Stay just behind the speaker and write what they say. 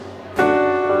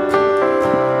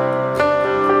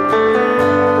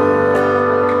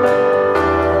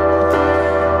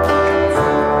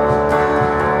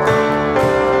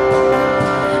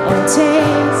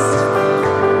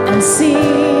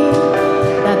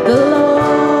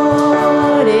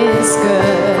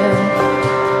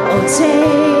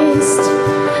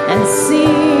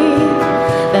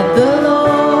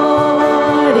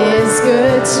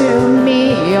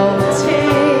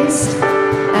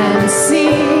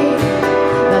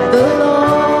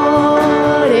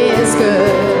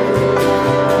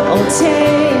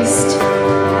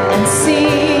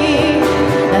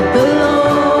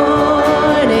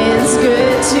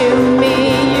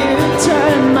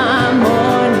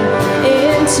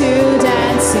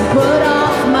put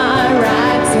off my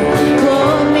rags and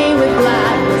clothe me with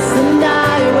gladness, and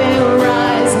I will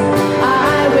rise and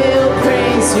I will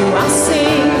praise you. I'll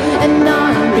sing and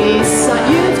not be silent.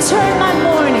 You've turned my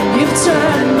mourning, you've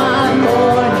turned my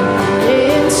mourning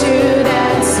into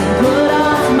dancing. Put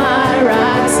off my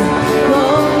rags and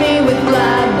clothe me with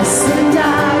gladness, and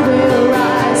I will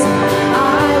rise and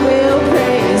I will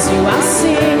praise you. I'll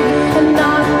sing and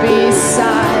not be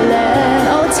silent.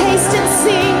 Oh, taste and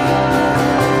see.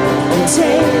 Oh,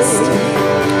 taste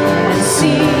and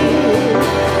see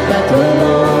that the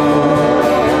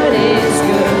Lord is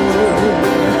good.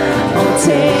 Oh,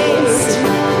 taste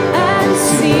and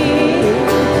see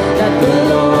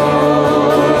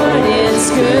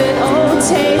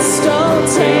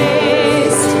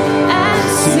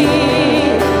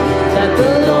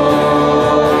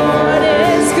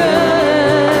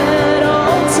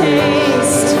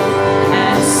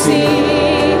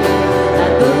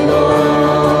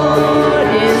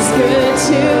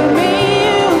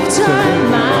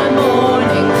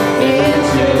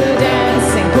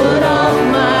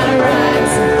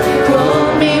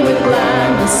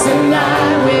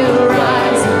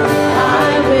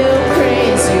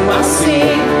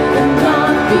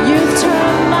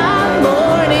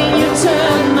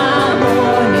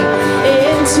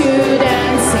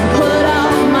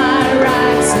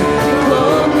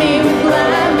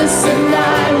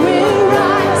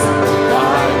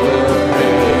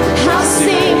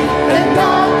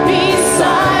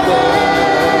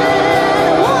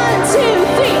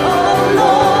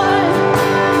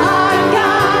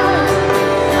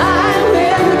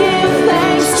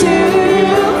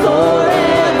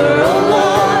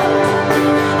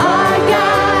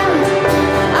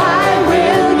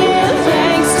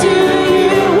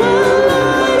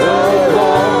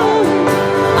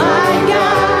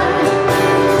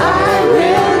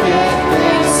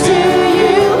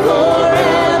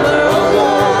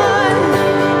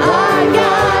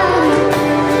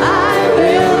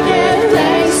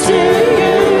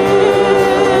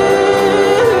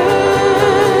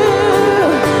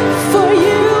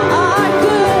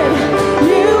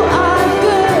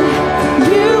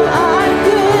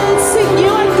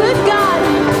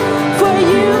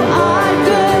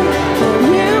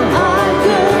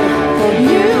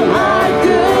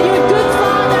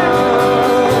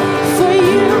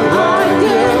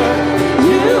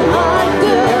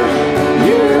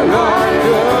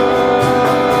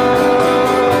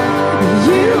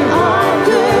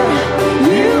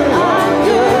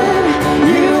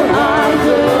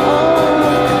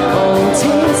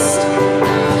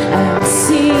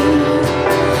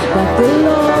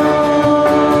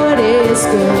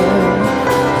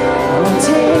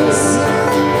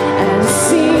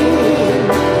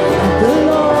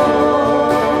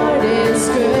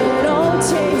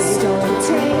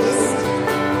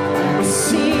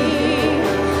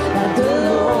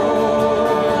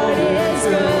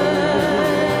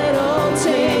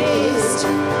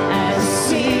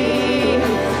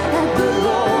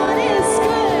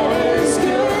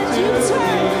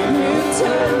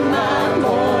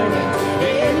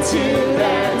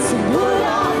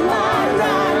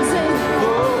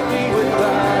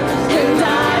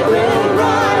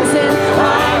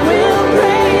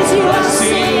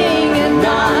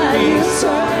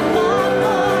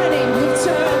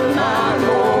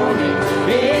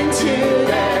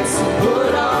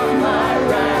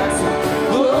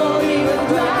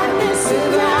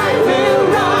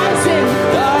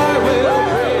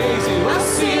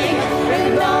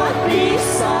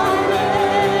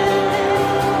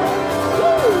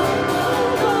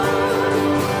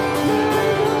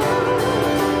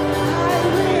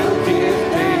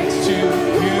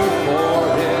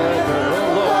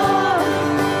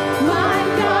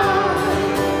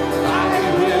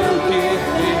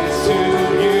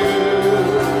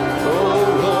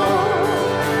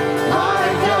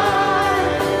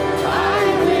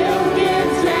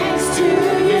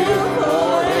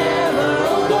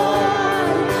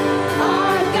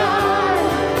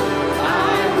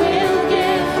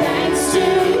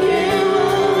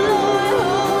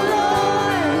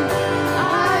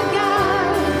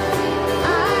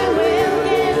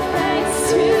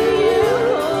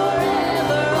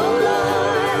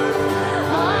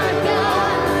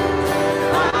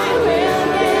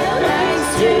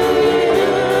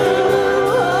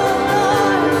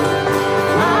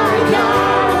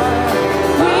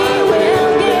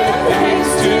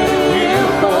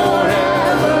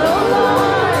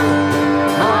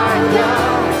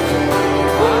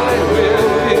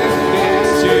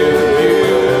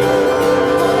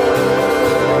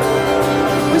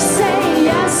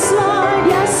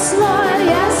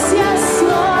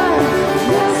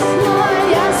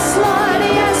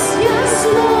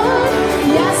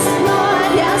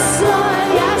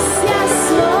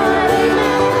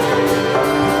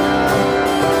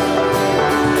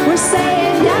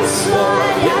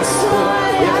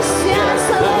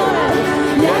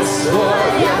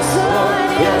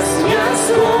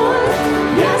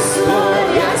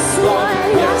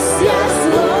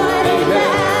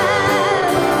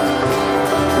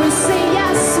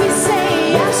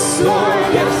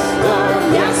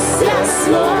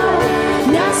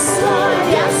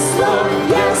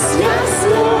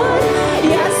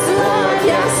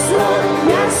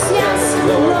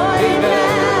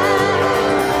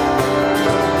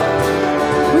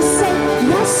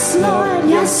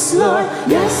yes, Lord,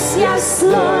 yes, yes,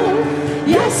 Lord.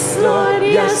 Yes, Lord,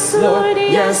 yes, Lord,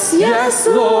 yes, yes,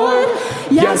 Lord.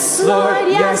 Yes, Lord,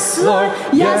 yes, Lord,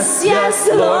 yes, yes,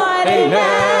 Lord. Amen.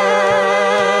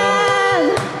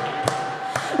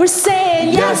 We're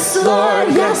saying yes,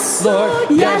 Lord, yes,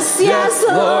 Lord, yes, yes,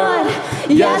 Lord.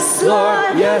 Yes,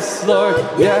 Lord, yes, Lord,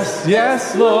 yes,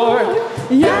 yes, Lord.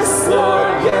 Yes,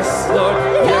 Lord, yes, Lord,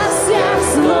 yes,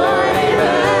 yes, Lord.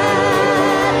 Amen.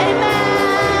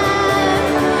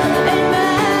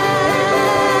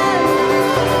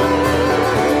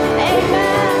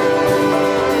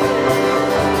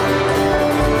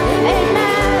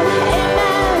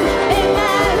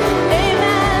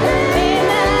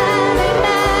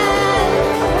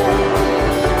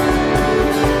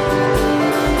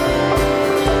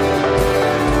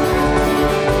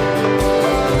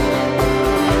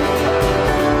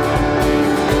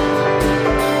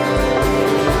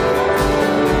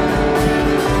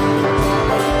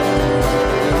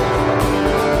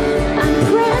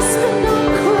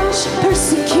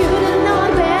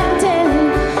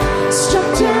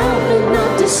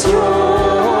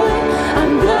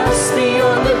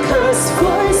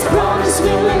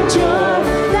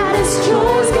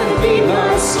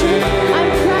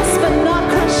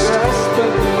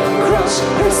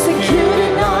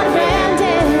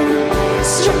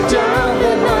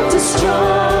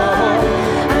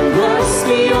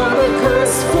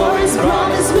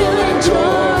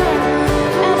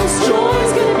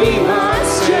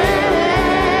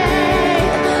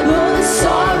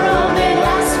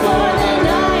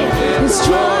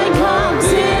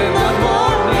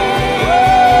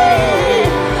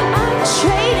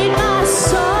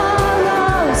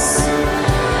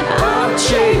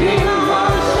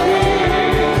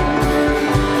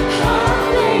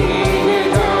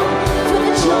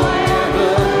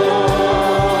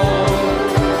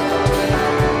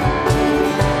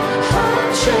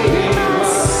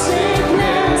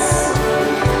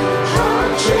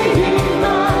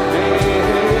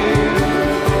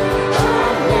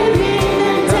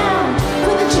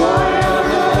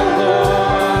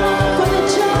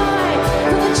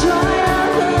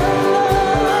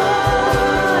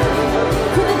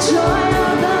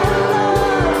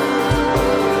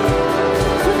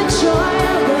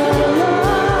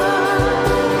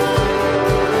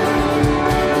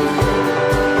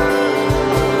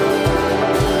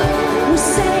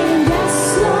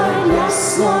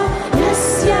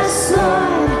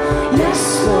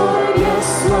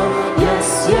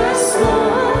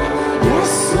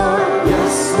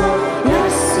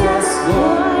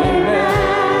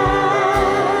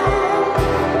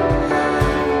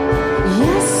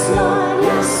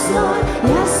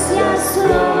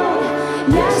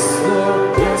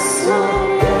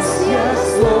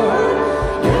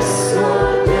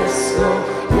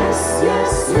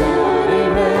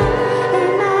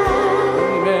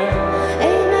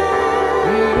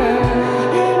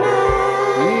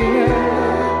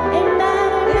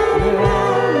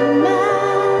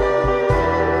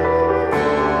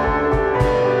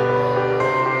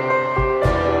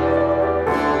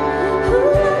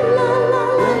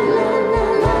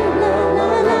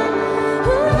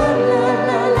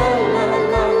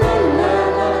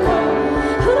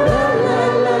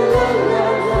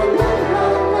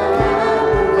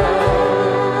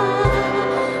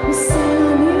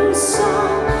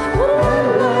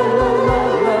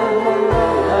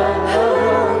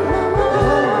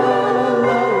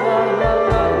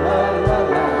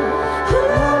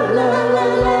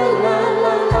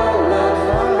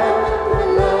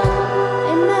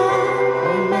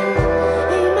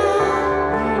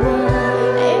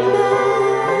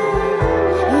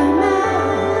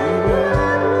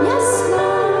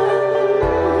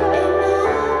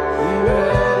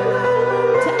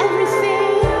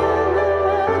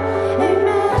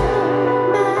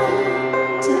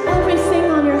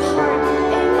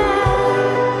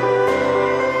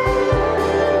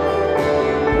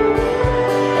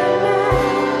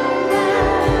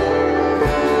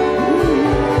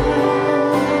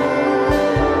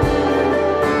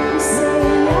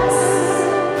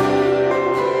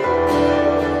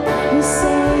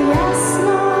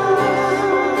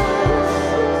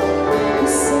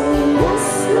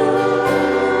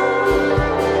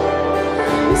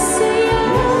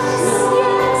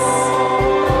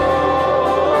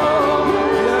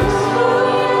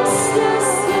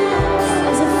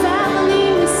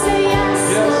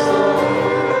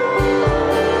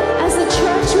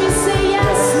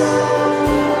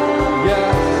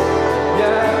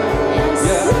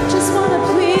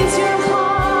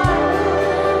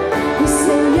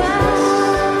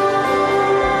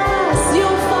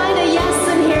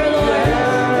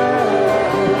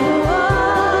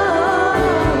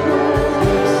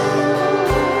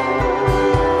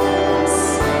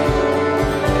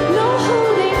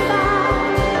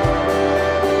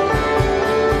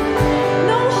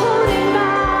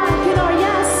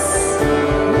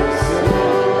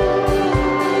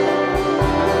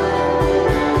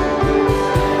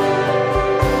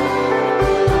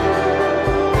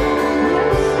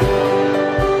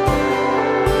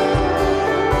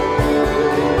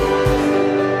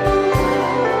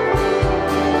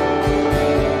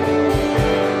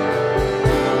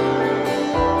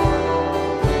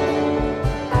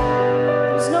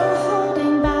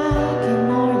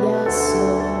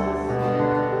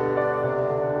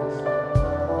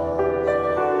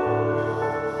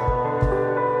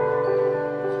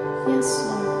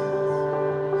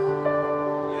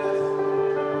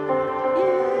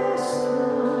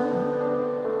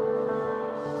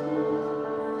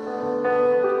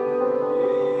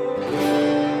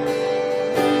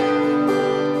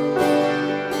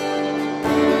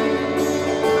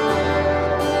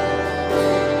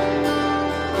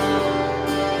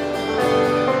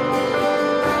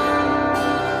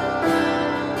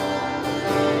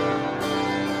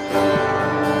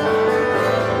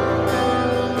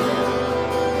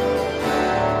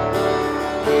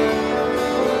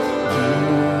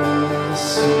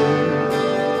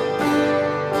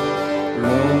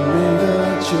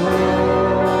 救赎，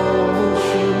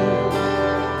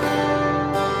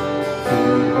复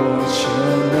活全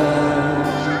能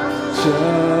真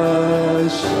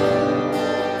实，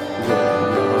荣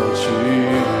耀君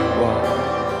王，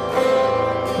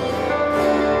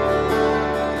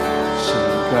是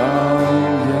羔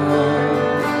羊，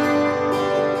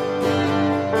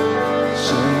圣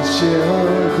洁而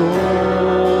公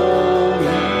义，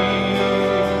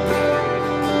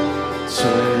尊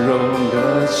荣的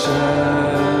成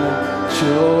就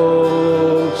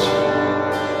者，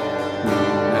明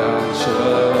亮晨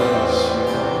曦，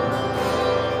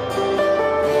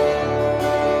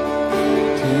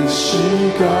天使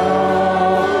高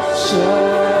声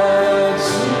敬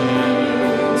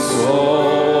颂，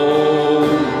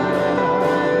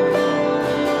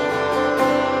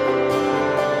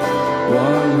万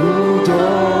物都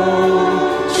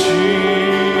屈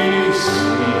膝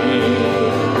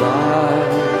来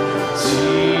敬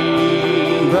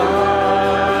拜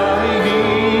你，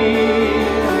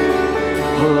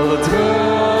何等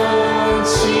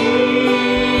奇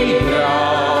妙，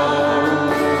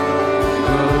何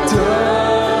等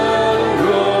荣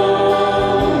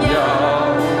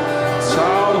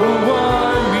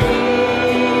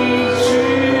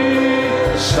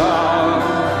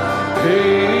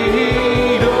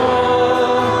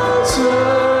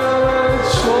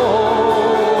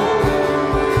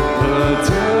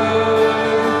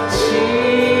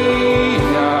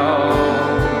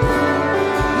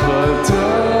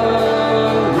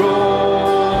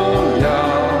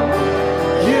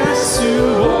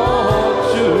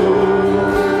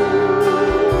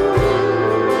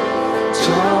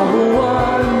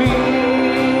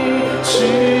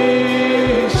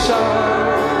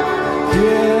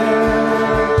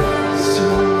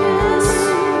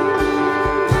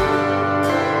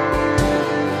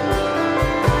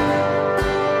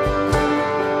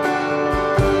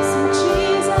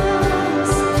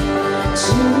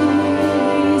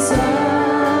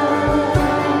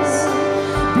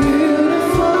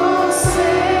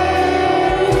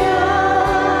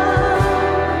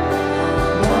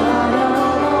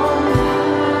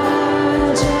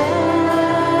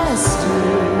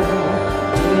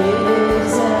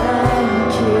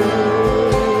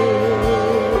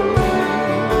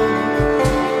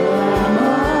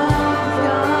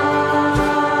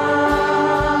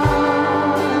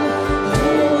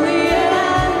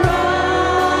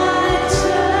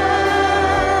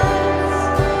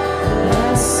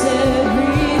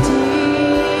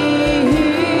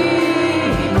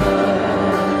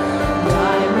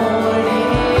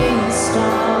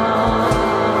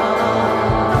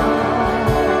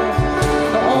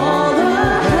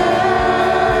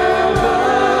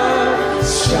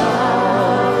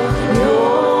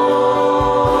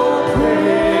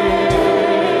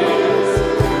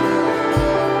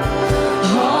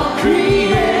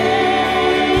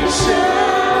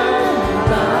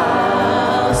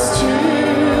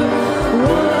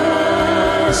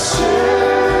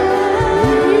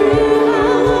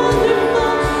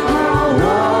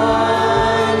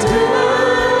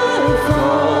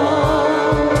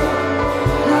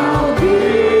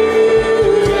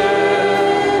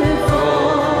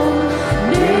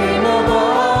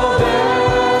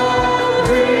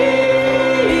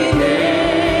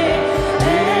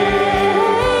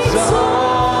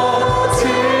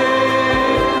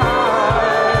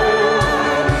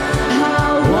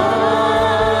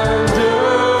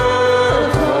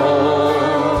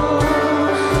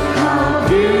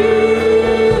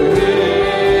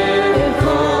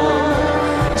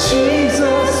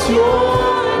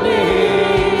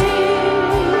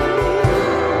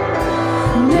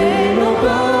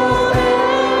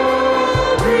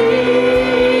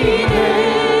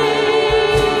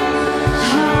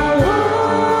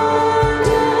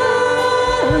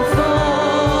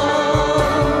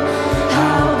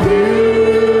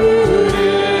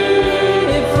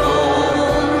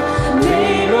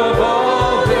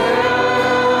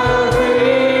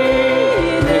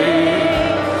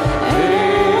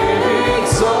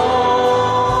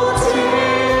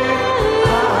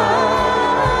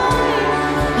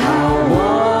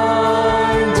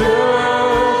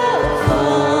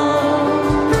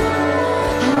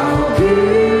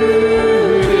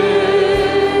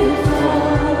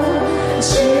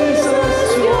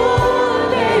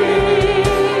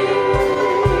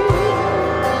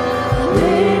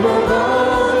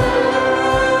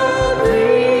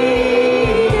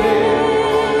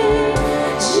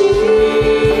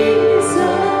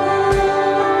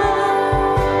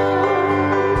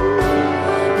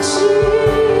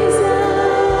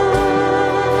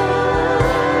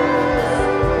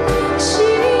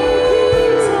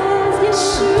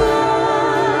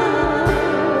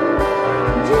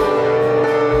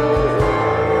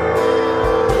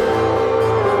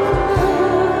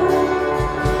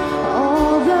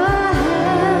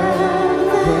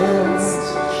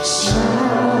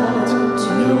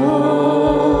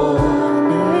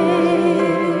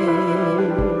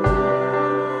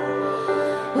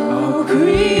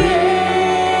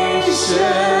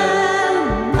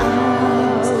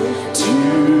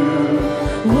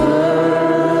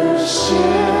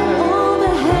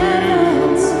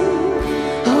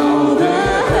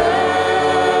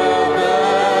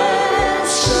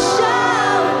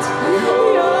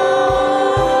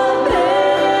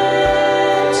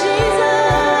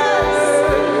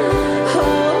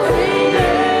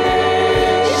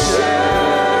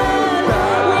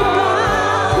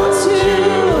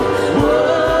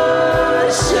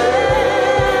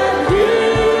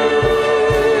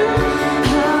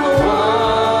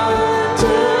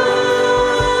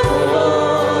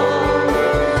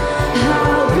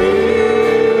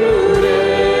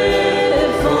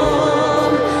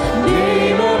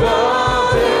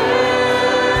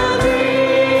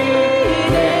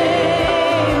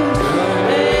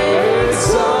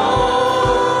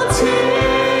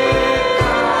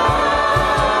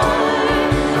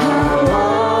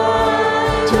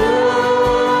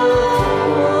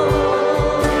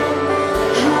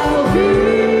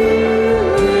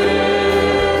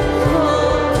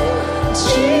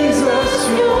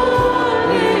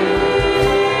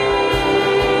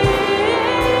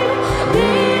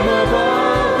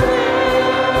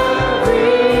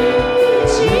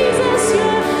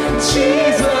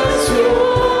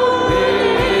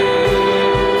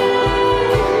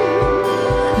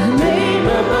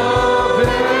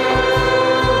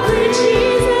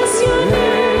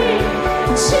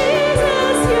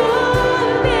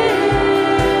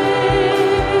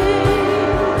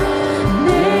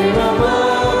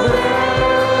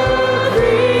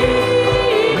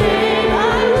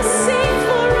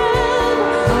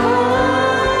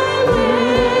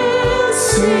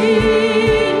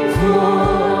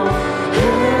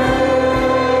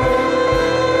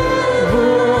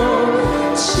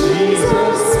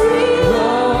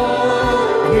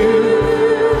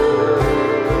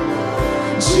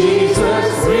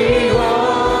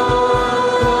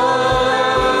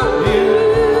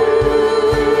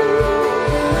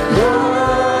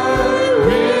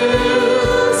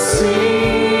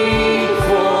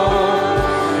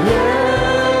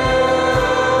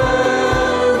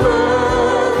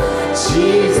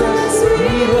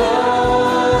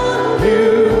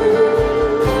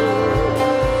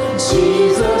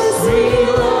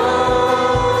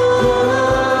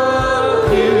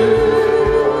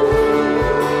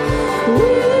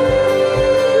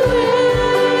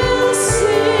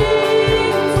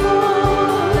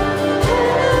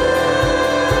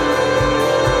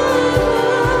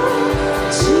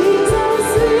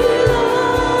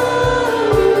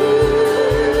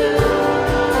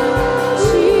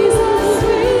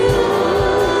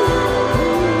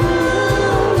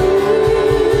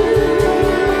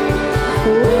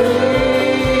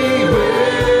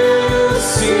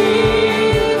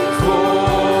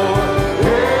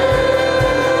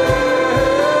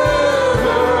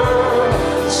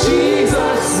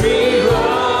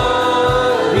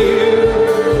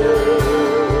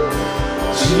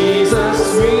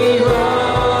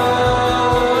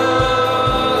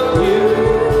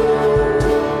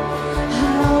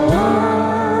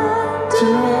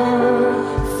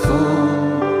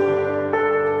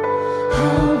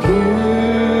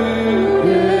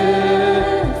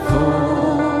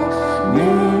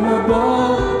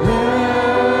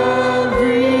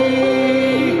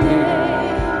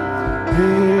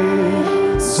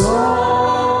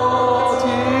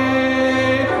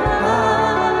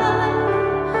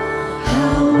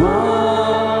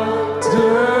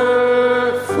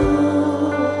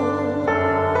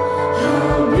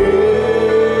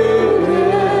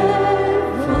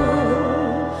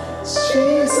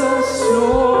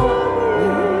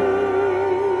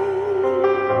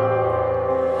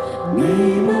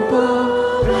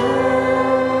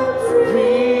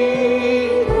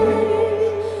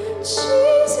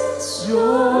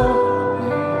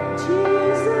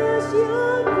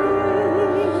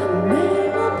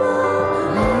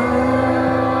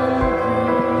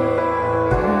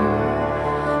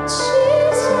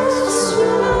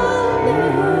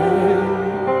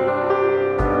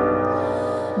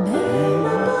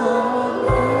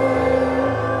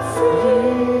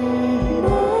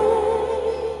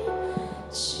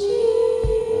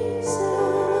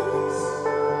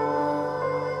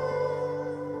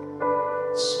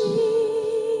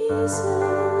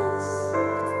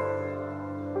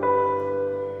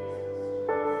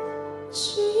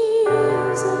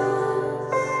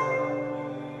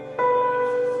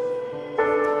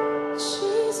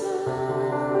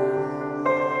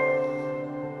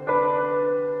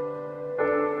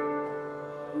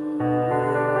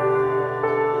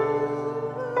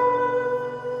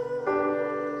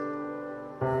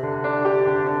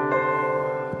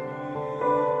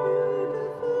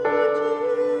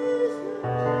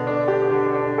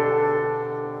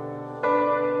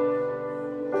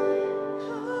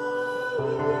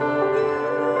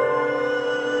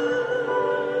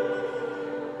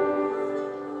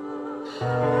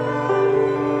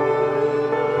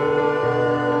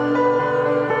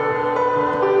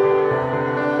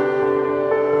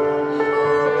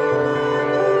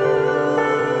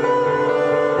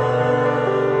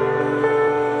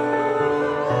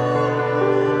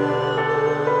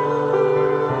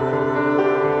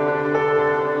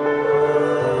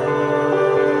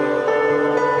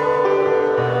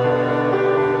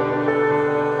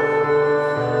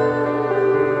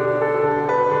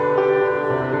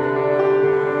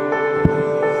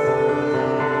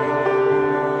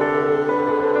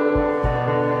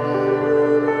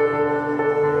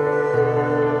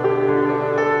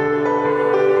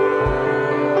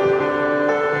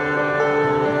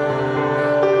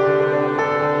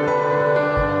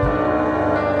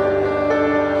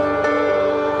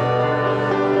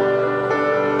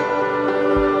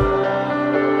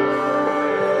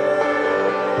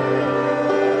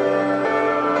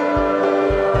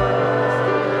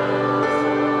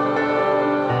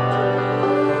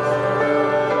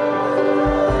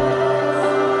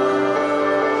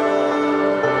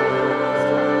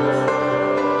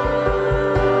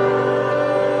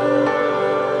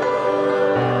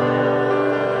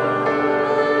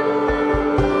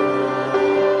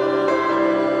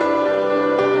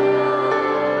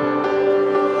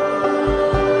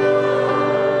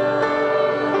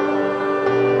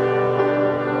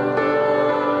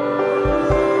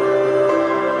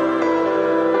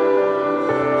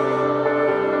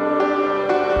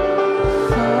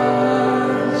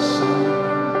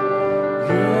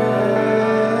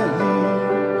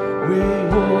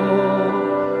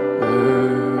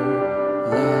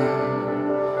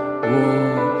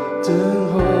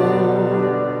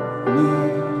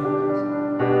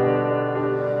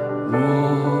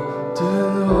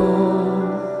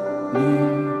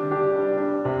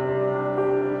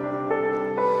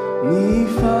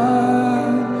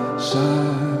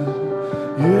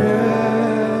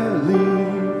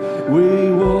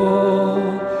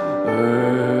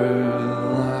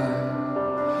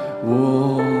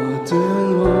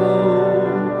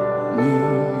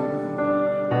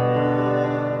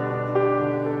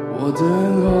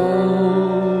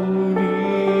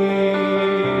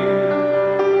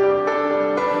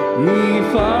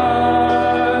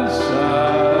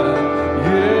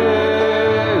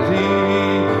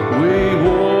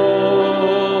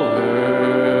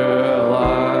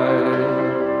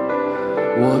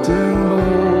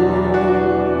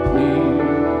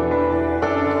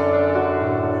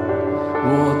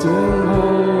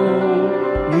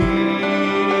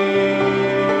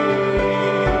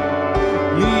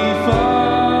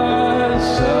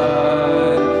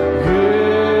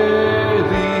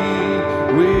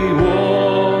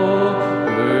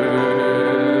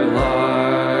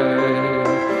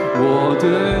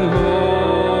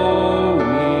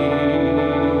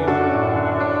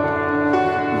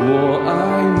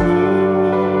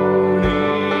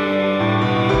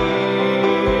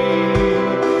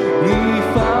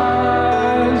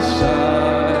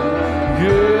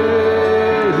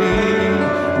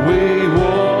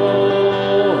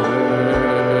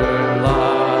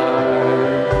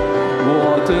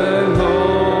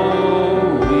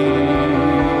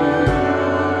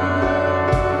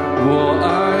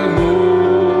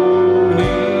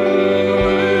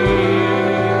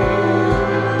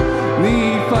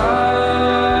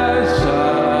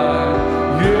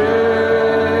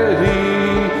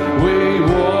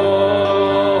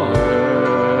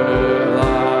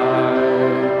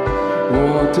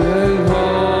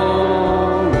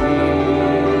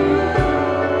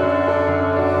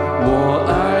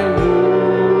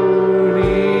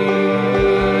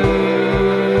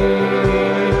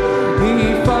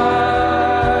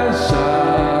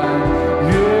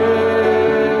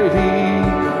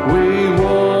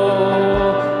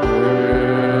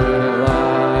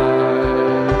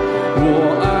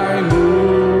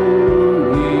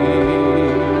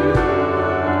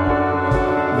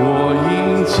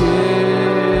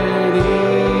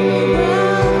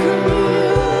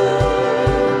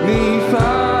你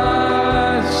发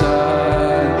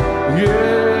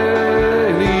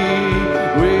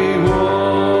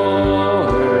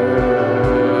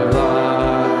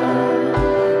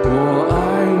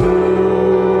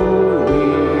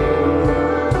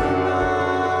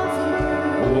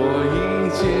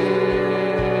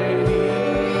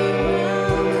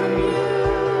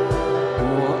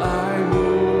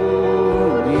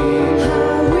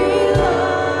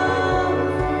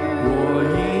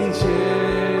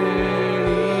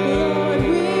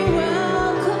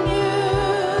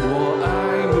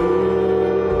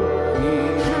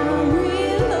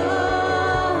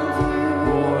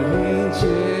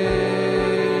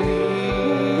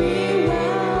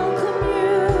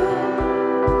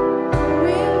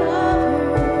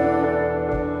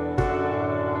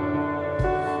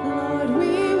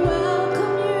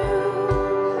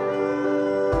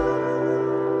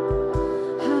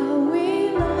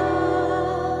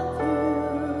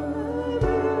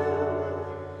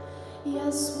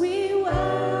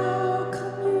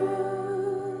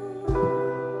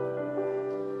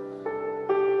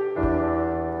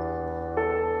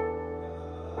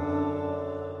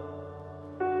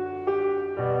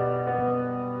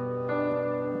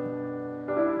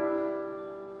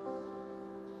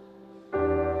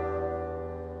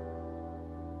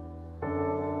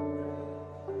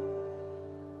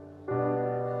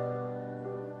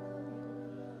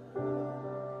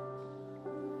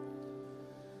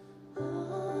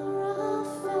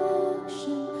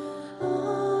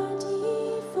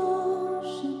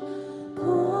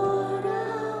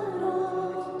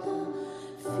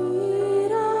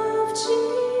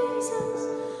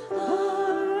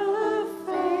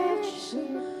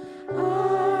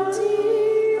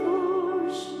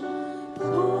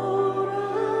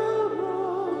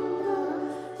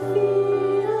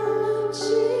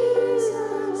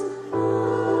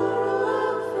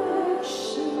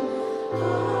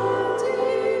Our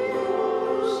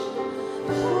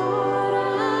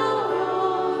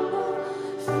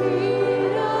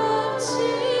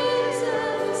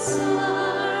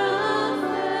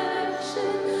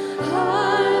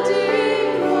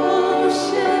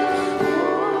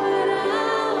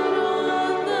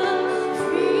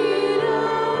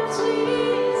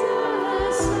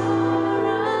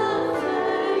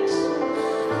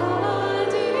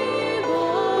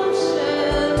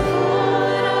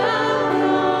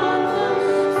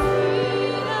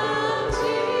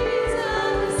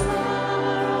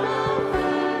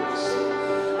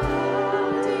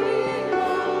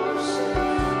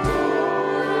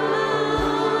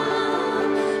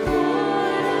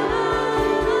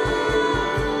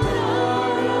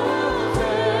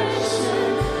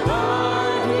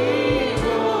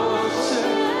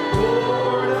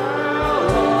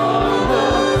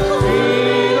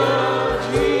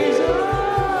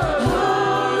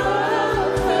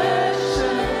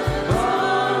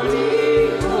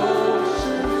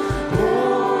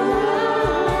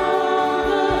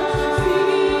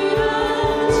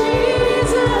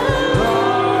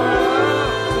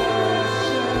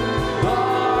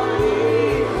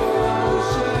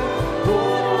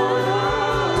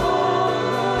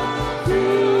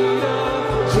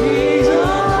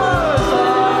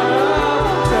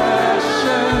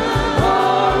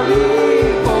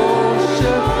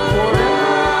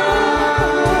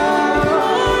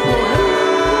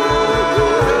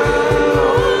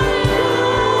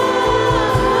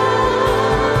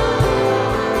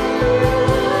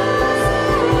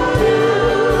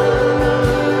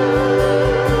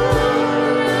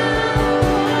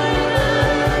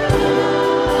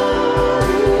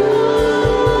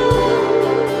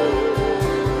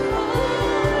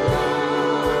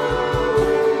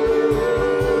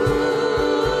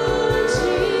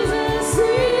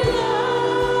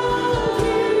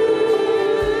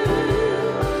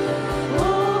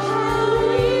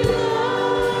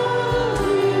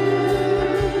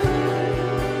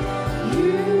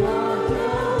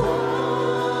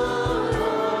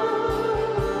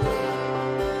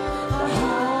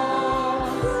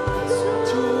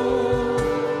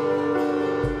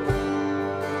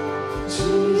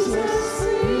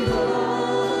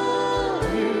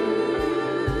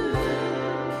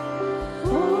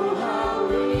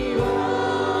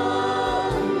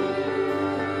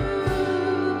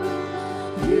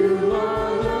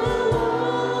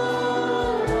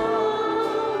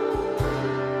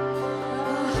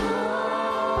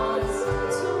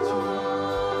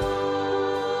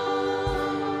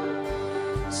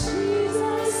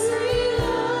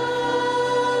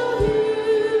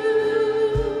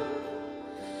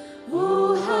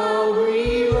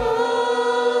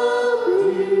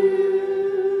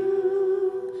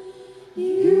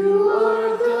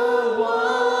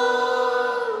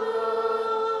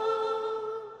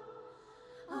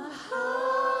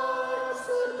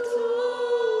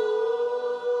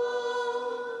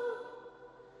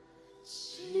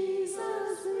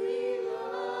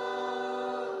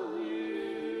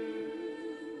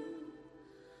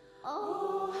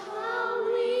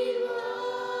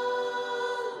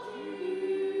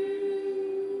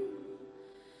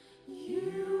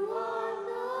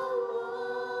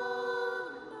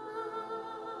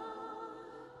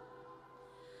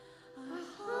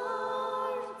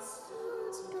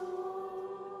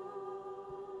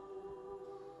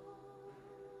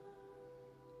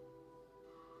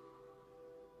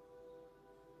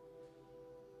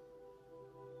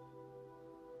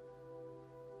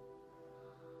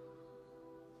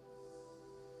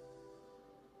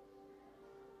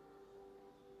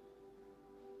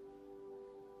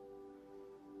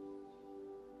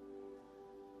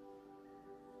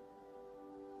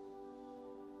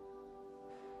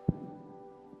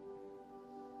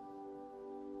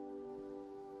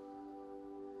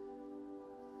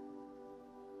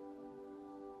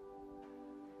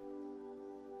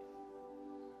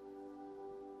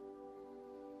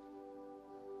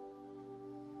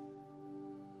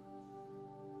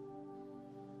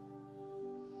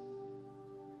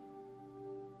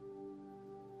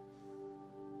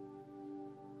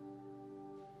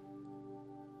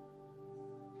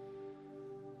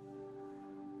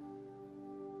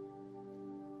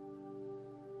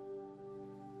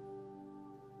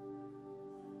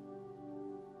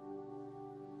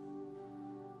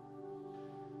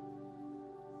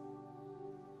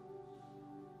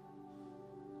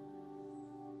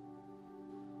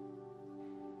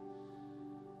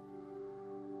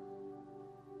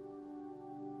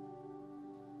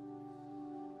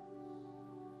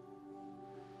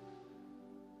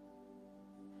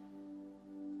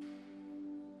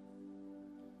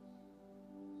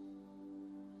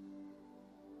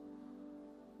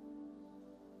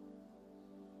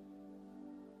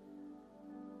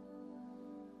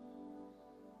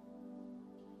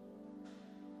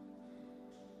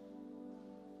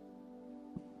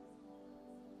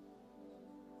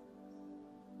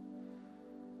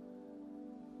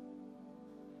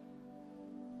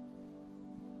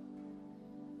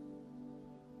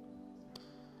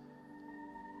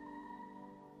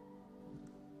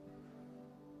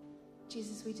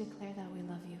Jesus, we declare that we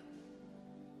love you.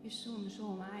 耶稣，我们说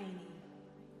我们爱你。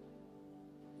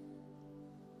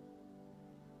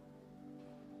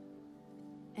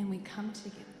And we come to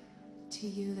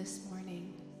you this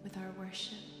morning with our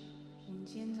worship. 我们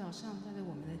今天早上带着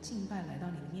我们的敬拜来到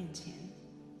你的面前，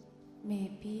 May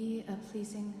it be a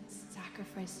pleasing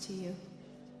sacrifice to you.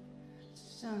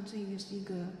 像这个是一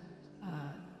个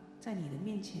在你的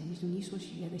面前，就是你所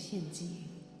许愿的献祭。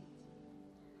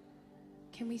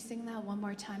 Can we sing that one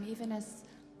more time? Even as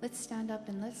let's stand up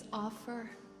and let's offer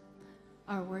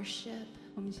our worship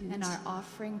我们一起 and our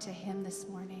offering to Him this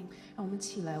morning. 让我们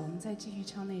起来，我们再继续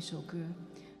唱那首歌，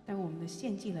带我们的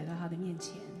献祭来到他的面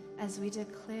前， As we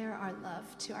declare our love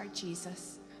to our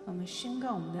Jesus. 我们宣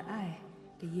告我们的爱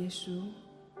给耶稣。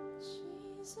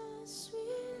 Jesus, we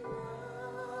love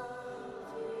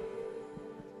you.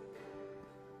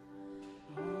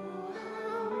 Oh,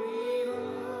 how we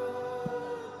love you.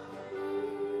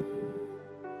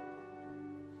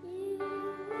 You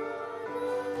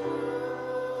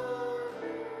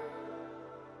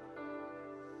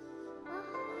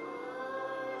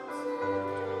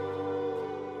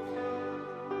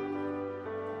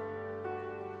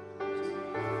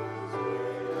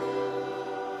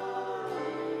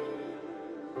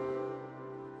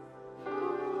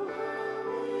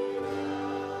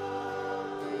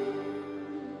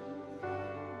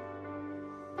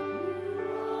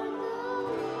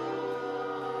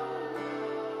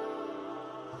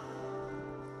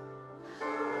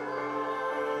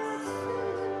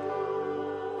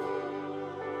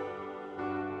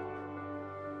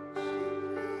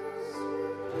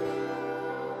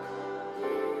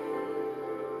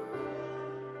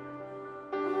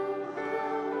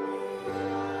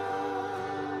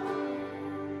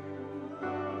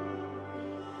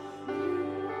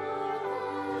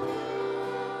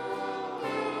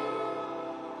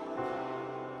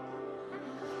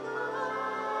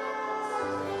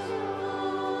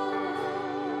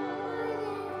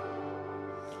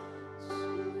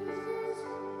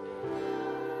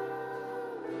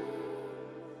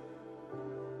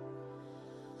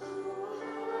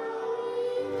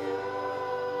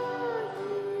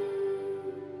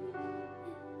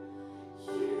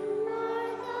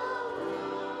are the Lord.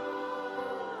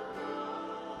 Our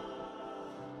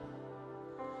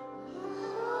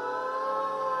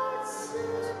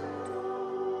hearts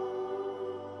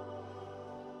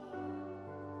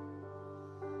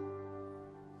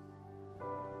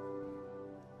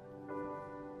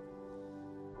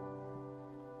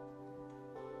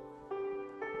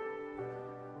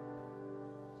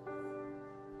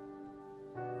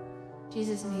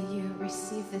Jesus, may you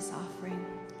receive this offering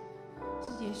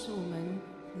这也是我们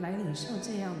来领受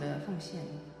这样的奉献，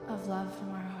 of love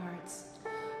from our hearts.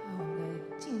 我们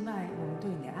的敬拜，我们对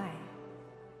你的爱。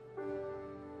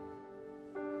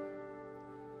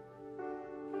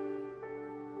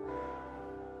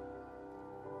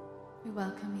 We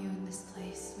welcome you in this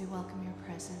place. We welcome your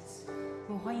presence.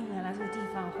 我欢迎你来到这个地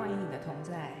方，欢迎你的同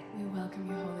在， We welcome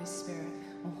your Holy Spirit.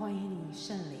 我欢迎你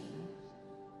圣灵。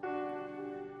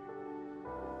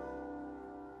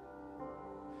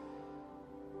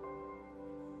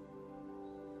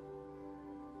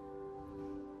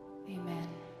 Amen.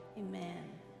 Amen。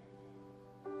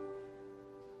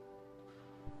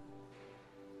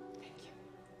 Thank you.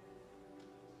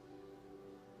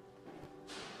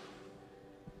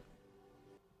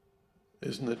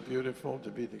 Isn't it beautiful to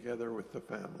be together with the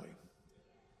family?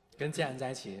 跟家人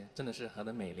在一起真的是何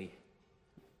等美丽。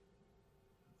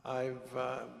 I've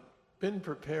been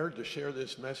prepared to share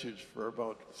this message for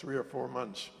about 3 or 4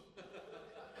 months.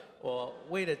 我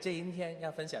为了这一天要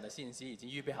分享的信息，已经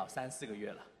预备好3-4个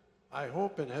月了。 I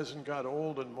hope it hasn't got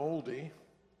old and moldy.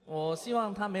 我希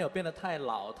望它没有变得太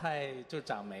老，就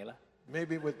长霉了。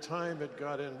 Maybe with time it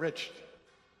got enriched.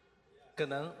 可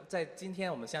能在今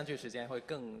天我们相聚时间会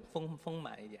更丰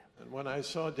满一点。 And when I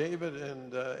saw David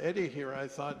and Eddie here, I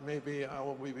thought maybe I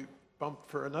will be bumped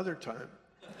for another time.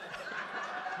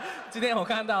 今天我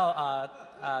看到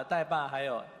戴爸还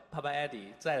有爸爸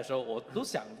Eddie 在的时候，我都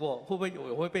想过会不会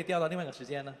我会被调到另外一个时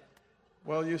间呢？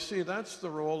 Well, you see, that's the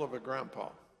role of a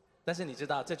grandpa. 但是你知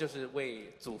道，这就是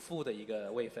为祖父的一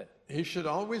个位分。 He should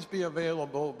always be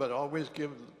available, but always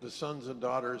give the sons and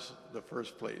daughters the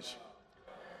first place.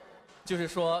 就是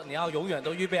说，你要永远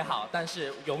都预备好，但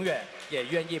是永远也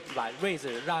愿意把位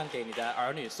置让给你的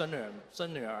儿女、孙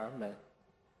女儿们。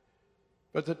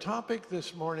 But the topic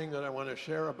this morning that I want to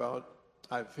share about,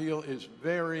 I feel is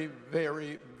very,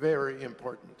 very, very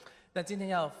important. 但今天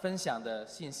要分享的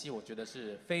信息，我觉得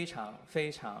是非常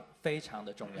非常非常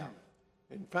的重要。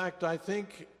 In fact, I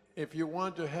think if you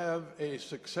want to have a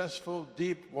successful,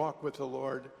 deep walk with the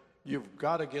Lord, you've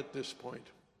got to get this point.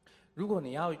 如果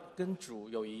你要跟主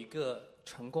有一个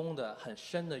成功的、很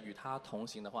深的与他同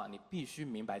行的话，你必须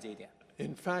明白这一点。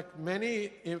In fact,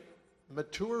 many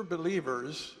mature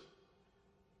believers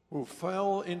who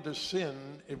fell into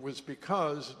sin, it was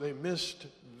because they missed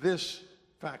this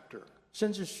factor.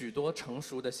 甚至许多成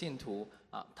熟的信徒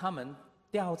啊，他们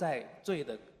掉在罪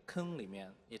的坑里面，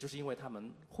也就是因为他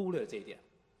们忽略这一点。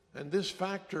And this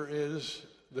factor is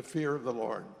the fear of the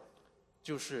Lord.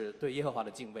 就是对耶和华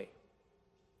的敬畏。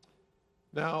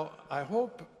Now, I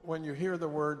hope when you hear the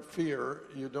word fear,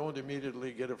 you don't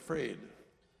immediately get afraid.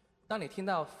 当你听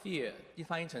到 fear 一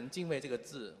翻译成敬畏这个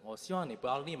字，我希望你不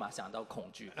要立马想到恐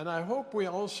惧。 And I hope we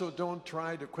also don't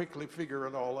try to quickly figure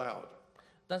it all out.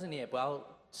 但是你也不要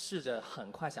试着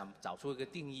很快想找出一个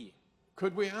定义。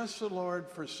 Could we ask the Lord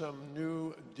for some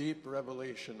new, deep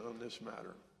revelation on this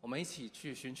matter? 我们一起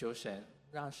去寻求神，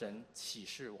让神启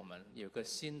示我们有个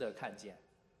新的看见。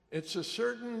 It's a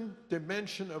certain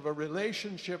dimension of a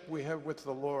relationship we have with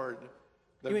the Lord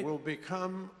that 因为- will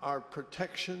become our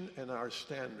protection and our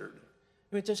standard.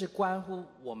 因为这是关乎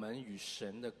我们与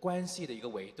神的关系的一个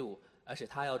维度，而且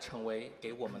它要成为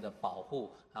给我们的保护，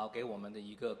还有给我们的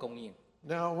一个供应。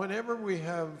 Now, whenever we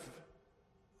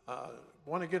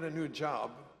want to get a new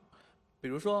job, 比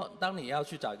如说，当你要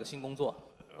去找一个新工作，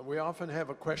 we often have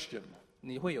a question.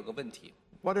 你会有个问题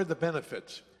What are the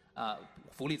benefits?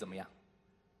 福利怎么样？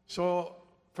 So,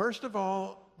 first of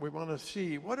all, we want to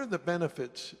see what are the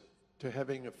benefits to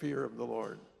having a fear of the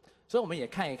Lord. 所以我们也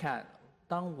看一看，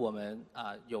当我们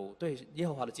有对耶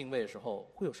和华的敬畏的时候，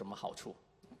会有什么好处？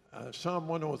 Psalm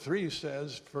 103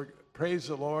 says, Praise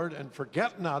the Lord and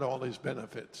forget not all his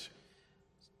benefits.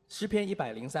 诗篇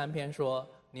103篇说，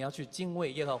你要去敬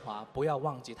畏耶和华，不要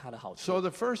忘记他的好处。 So the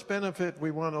first benefit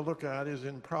we want to look at is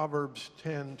in Proverbs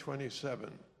 10:27.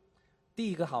 第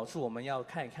一个好处，我们要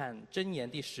看一看箴言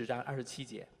第10章27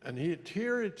节。 And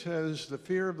here it says, the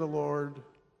fear of the Lord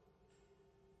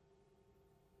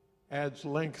adds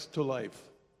length to life.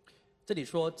 这里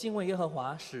说，敬畏耶和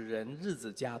华使人日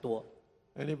子加多。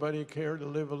 Anybody care to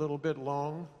live a little bit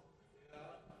long?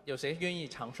 有谁愿意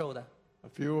长寿的？ A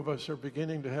few of us are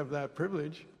beginning to have that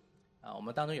privilege. 我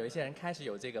们当中有一些人开始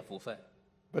有这个福分，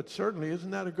 But certainly, isn't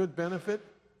that a good benefit?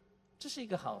 这是一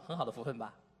个很好的福分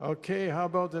吧。 Okay, how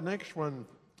about the next one?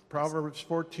 Proverbs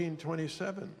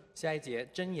 14:27. 下一节，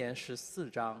箴言14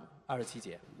章27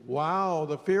节， Wow,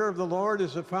 the fear of the Lord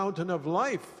is a fountain of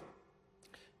life,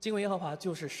 敬畏耶和华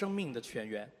就是生命的泉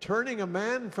源， turning a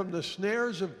man from the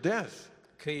snares of death.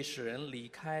 可以使人离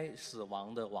开死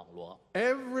亡的网罗。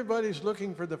 Everybody's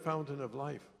looking for the fountain of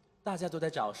life. 大家都在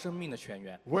找生命的泉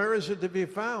源， Where is it to be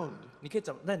found? 你可以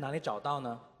在哪里找到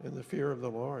呢？ In the fear of the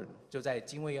Lord. 就在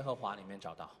敬畏耶和华里面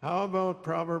找到。 How about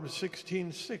Proverbs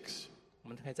 16:6? 我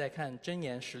们可以再看箴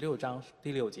言16章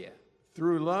第6节，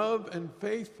 Through love and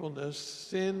faithfulness,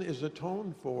 sin is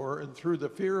atoned for, and through the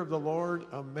fear of the Lord,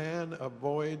 a man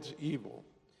avoids evil.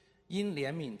 因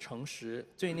怜悯诚实，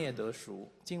罪孽得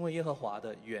赎，敬畏耶和华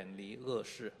的远离恶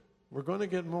事。 We're going to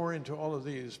get more into all of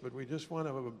these, but we just want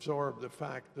to absorb the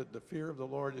fact that the fear of the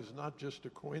Lord is not just a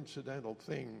coincidental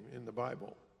thing in the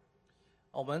Bible.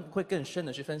 我们会更深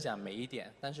的去分享每一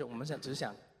点，但是我们只是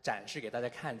想展示给大家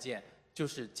看见，就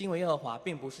是敬畏耶和华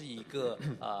并不是一个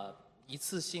一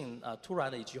次性突然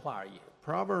的一句话而已。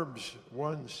 Proverbs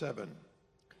 1:7.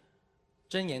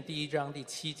 箴言第1章第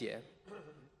7节，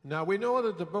 Now we know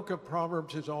that the book of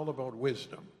Proverbs is all about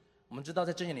wisdom. 我们知道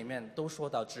在箴言里面都说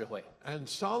到智慧， And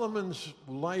Solomon's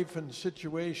life and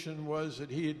situation was that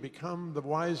he had become the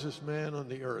wisest man on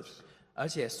the earth. 而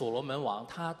且所罗门王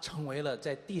他成为了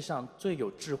在地上最有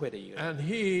智慧的一个人。 And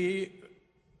he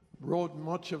wrote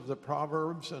much of the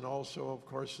Proverbs and also, of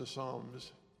course, the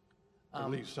Psalms, at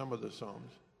least some of the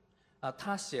Psalms.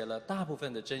 他写了大部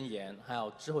分的箴言，还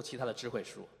有之后其他的智慧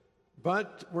书。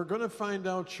 But we're going to find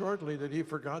out shortly that he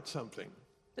forgot something.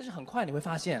 但是很快你会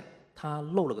发现他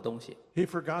漏了个东西， He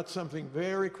forgot something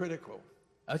very critical.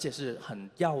 而且是很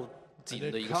要 And 紧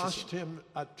的 it 一个事 cost 情， him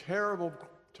a terrible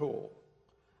toll.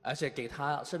 而且给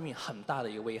他生命很大的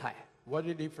一个危害。 What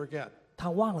did he forget? 他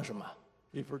忘了什么？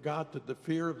 He forgot that the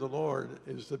fear of the Lord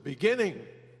is the beginning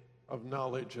of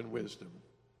knowledge and wisdom.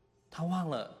 他忘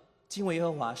了敬畏耶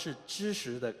和华是知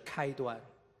识的开端。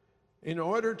 In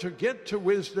order to get to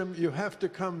wisdom, you have to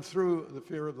come through the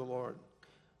fear of the Lord.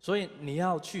 所以你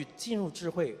要去进入智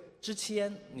慧之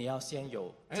前，你要先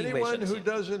有敬畏 Anyone 神 who 先。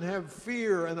 doesn't have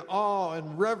fear and awe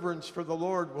and reverence for the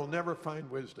Lord will never find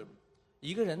wisdom.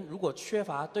 一个人如果缺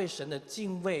乏对神的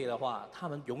敬畏的话，他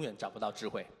们永远找不到智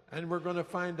慧。 And we're going to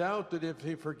find out that if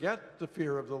he forgets the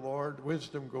fear of the Lord,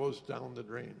 wisdom goes down the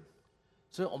drain.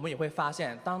 所以我们也会发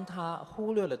现，当他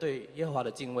忽略了对耶和华的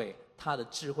敬畏，他的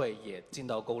智慧也进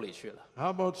到沟里去了。 How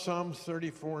about Psalm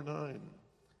 34:9?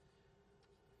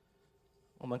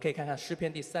 我们可以看看诗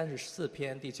篇第34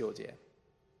篇第9节。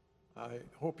 I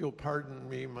hope you'll pardon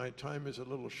me. My time is a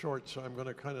little short, so I'm going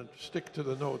to kind of stick to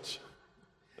the notes.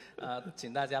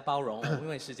 请大家包容，因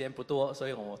为时间不多，所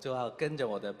以我就要跟着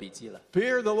我的笔记了。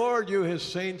 Fear the Lord, you his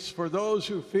saints, for those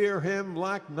who fear him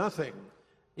lack nothing.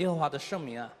 耶和华的圣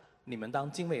名啊，你们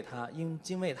当敬畏他，因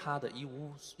敬畏他的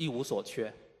一无所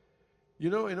缺。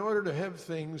 You know, in order to have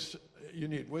things, you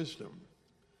need wisdom.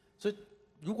 所以，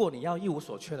如果你要一无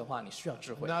所缺的话，你需要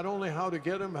智慧。 Not only how to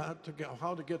get them,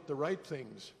 how to get the right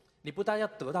things. 你不但要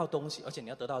得到东西，而且你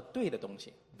要得到对的东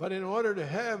西。 But in order to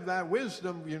have that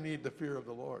wisdom, you need the fear of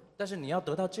the Lord. 但是你要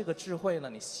得到这个智慧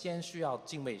呢，你先需要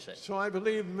敬畏神。 So I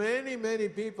believe many, many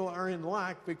people are in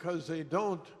lack because they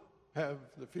don't have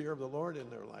the fear of the Lord in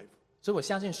their life. 所以我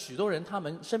相信许多人他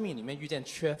们生命里面遇见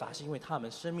缺乏，是因为他们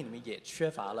生命里面也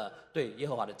缺乏了对耶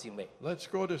和华的敬畏。 Let's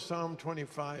go to Psalm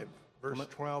 25, verse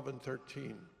 12 and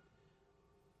 13.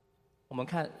 我们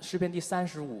看诗篇第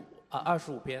25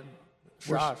篇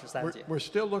12、13节， We're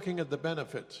still looking at the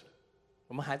benefits.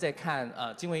 我们还在看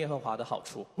敬畏耶和华的好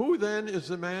处。 Who then is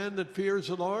the man that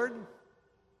fears the Lord?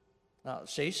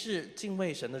 谁是敬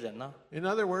畏神的人呢？ In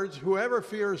other words, whoever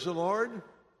fears the Lord,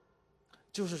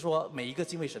 就是说每一个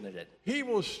敬畏神的人， he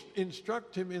will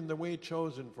instruct him in the way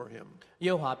chosen for him.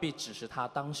 耶和华必指示他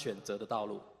当选择的道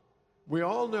路。 We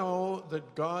all know that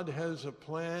God has a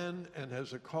plan and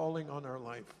has a calling on our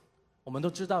life. 我们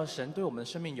都知道神对我们的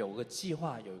生命有个计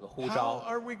划，有一个呼 How 召。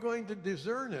 are we going to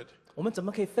discern it? 我们怎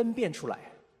么可以分辨出来？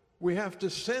 We have to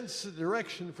sense the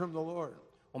direction from the Lord.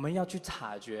 我们要去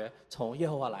察觉从耶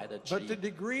和华来的旨 But the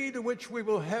意。 degree to which we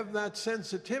will have that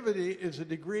sensitivity is a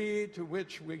degree to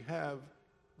which we have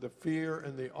the fear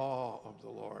and the awe of the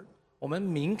Lord. 我们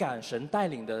敏感神带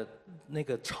领的那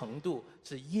个程度，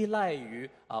是依赖于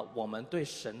我们对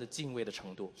神的敬畏的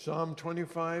程度。 Psalm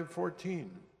 25:14.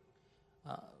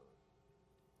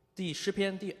 诗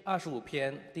篇第25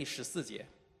篇第14节，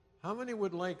 How many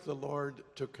would like the Lord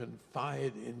to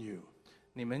confide in you,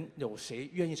 你们有谁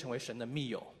愿意成为神的密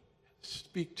友，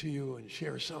 speak to you and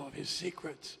share some of his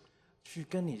secrets? 去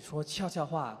跟你说悄悄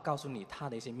话，告诉你他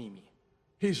的一些秘密？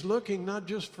 He's looking not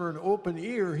just for an open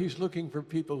ear, he's looking for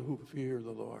people who fear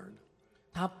the Lord.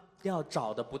 他要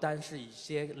找的不单是一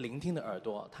些聆听的耳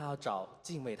朵，他要找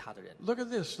敬畏他的人。 Look at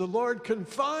this. The Lord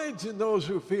confides in those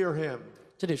who fear him.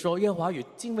 这里说耶和华与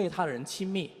敬畏他的人亲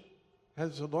密。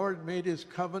 Has the Lord made his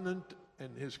covenant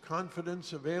and his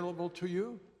confidence available to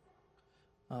you?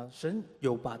 神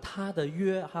有把他的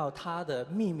约还有他的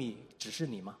秘密指示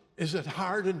你吗？ Is it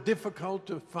hard and difficult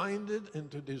to find it and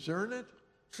to discern it?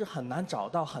 是很难找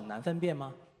到、很难分辨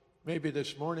吗？ Maybe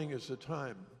this morning is the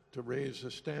time to raise the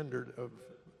standard of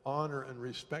honor and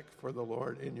respect for the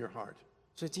Lord in your heart.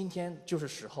 所以今天就是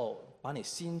时候，把你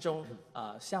心中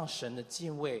向神的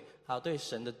敬畏，还有对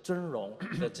神的尊荣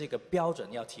的这个标准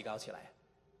要提高起来。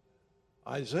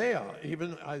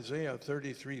 Even Isaiah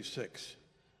 33:6.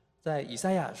 在以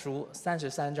赛亚书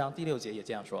33章第6节也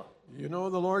这样说。 You know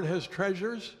the Lord has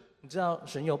treasures? 你知道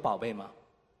神有宝贝吗？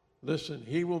 Listen,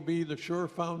 he will be the sure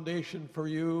foundation for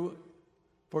you,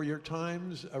 for your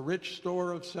times. A rich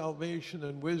store of salvation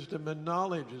and wisdom and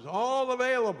knowledge is all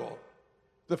available.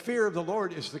 The fear of the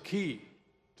Lord is the key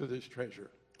to this treasure.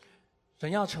 神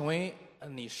要成为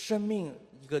你生命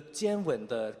一个坚稳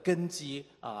的根基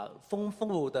丰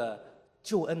富的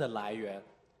救恩的来源，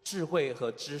智慧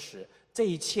和知识，这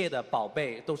一切的宝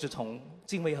贝都是从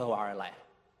敬畏耶和华而来。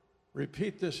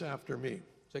 Repeat this after me.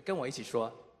 所以跟我一起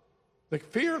说， The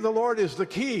fear of the Lord is the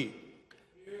key.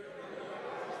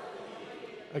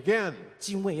 Again,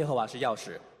 敬畏耶和华是钥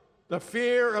匙， the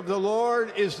fear of the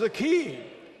Lord is the key.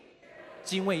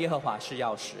 敬畏耶和华是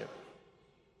钥匙。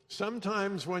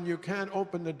 Sometimes when you can't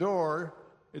open the door,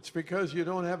 it's because you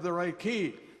don't have the right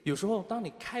key. 有时候当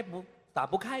你打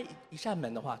不开一扇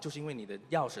门的话，就是因为你的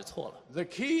钥匙错了。 The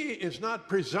key is not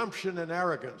presumption and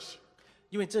arrogance.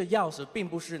 因为这钥匙并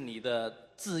不是你的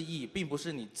自义，并不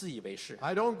是你自以为是。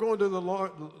 I don't go to the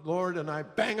Lord and I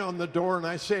bang on the door and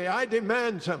I say, I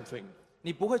demand something.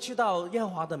 你不会去到耶和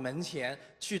华的门前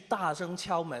去大声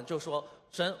敲门，就说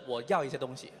神，我要一些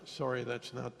东西。 Sorry,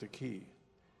 that's not the key.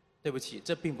 对不起，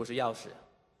这并不是钥匙。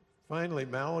 Finally,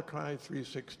 Malachi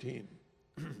 3:16.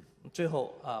 最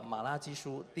后马拉基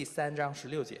书第3章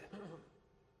16节，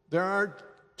 There are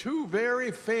two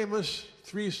very famous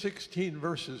 3:16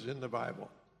 verses in the Bible.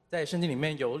 在圣经里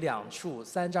面有2处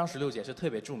3章16节是特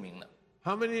别著名的。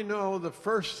 How many know the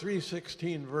first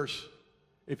 3:16 verse?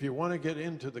 If you want to get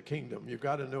into the kingdom, you've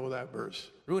got to know that verse.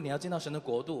 如果你要进到神的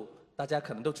国度，大家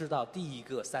可能都知道第一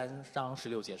个3章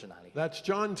16节是哪里？ That's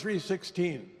John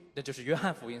 3:16. 那就是约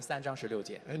翰福音3章16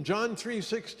节。 And John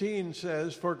 3:16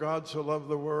 says, For God so loved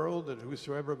the world that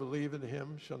whosoever believe in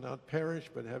him shall not perish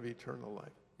but have eternal life.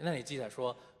 那里记载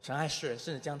说，神爱世人，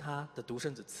甚至将他的独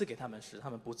生子赐给他们，使他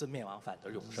们不至灭亡，反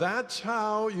得永生。 That's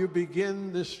how you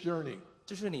begin this journey.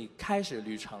 这是你开始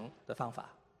旅程的方法。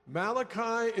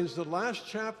 Malachi is the last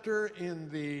chapter in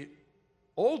the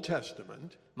Old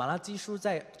Testament. 马拉基书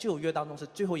在旧约当中是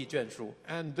最后一卷书，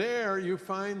 And there you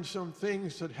find some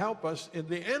things that help us in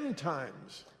the end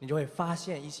times. 你就会发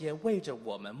现一些为着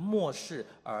我们末世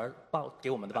而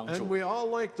给我们的帮 And 助。 we all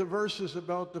like the verses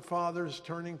about the fathers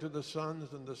turning to the sons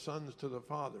and the sons to the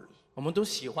fathers. 我们都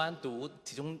喜欢读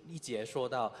其中一节说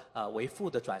到，为父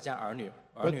的转向儿女，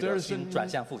儿 But 女的 there's 心转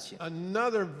向父亲。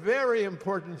 another very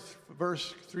important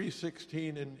verse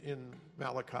 3:16 in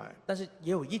Malachi. 但是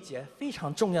也有一节非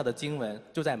常重要的经文，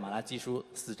就在马拉基书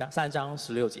3章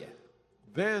16节。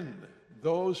 Then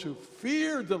those who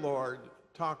feared the Lord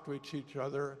talked with each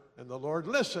other, and the Lord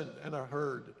listened and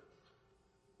heard.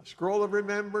 A scroll of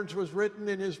remembrance was written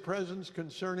in his presence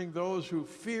concerning those who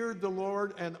feared the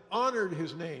Lord and honored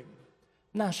his name.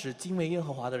 那时敬畏耶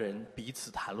和华的人彼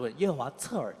此谈论，耶和华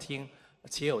侧耳听，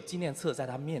且有纪念册在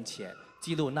他面前，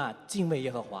记录那敬畏耶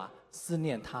和华、思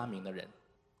念他名的人。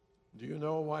 Do you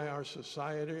know why our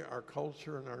society, our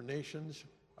culture, and our nations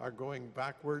are going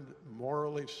backward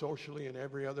morally, socially, and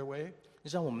every other way? 你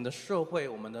知道我们的社会、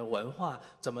我们的文化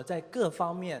怎么在各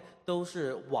方面都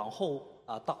是往后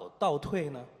倒退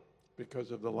呢？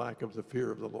 Because of the lack of the fear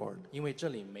of the Lord. 因为这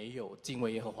里没有敬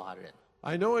畏耶和华的人。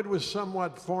 I know it was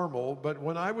somewhat formal, but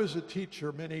when I was a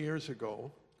teacher many years ago,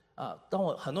 当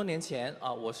我很多年前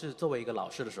我是作为一个老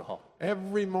师的时候，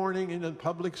 every morning in a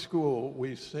public school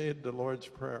we said the Lord's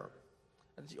Prayer.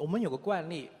 我们有个惯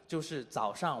例，就是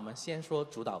早上我们先说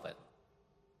主祷文。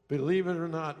 Believe it or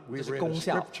not, we 这是 read a 功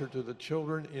效。 scripture to the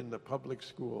children in the public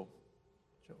school.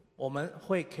 我们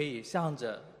可以向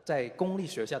着在公立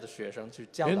学校的学生去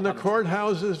教导 In 他 the 们，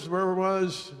 courthouses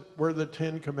were the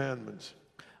 10 Commandments.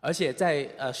 而且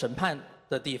在审判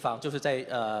的地方，就是在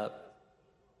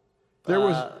There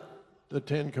was the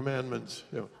 10 Commandments.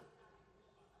 You know.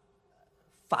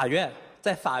 法院，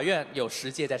在法院有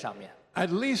10诫在上面， At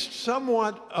least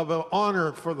somewhat of an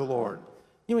honor for the Lord.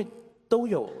 因为都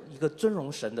有一个尊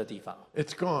荣神的地方，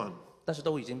 It's gone. 但是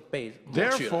都已经被抹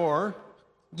去了。 Therefore,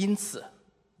 因此，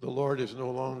 the Lord is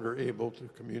no longer able to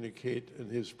communicate,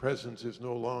 and His presence is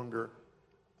no longer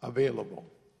available.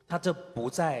 他这不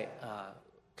再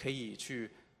可以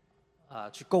去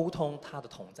沟通他的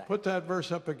同在。 Put that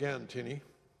verse up again, Tinny.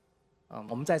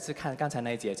 我们再次看刚才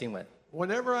那一节经文。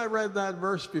 Whenever I read that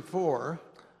verse before,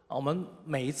 我们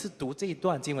每一次读这一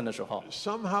段经文的时候，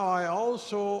 somehow I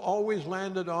also always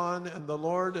landed on and the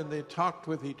Lord, and they talked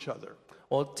with each other.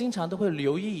 我经常都会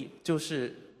留意，就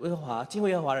是敬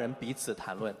畏耶和华的人彼此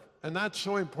谈论， And that's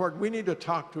so important. We need to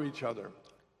talk to each other,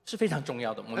 是非常重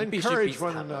要的。我们必须 encourage 彼此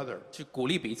one 谈 another, 论，去鼓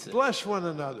励彼此， bless one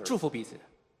another, 祝福彼此，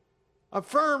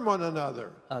 affirm one another.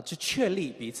 去确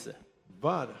立彼此。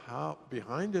 But how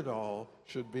behind it all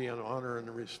should be an honor and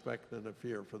a respect and a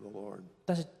fear for the Lord.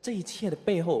 但是这一切的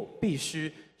背后，必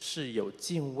须是有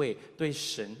敬畏对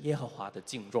神耶和华的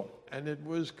敬重。 And it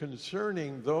was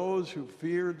concerning those who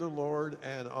feared the Lord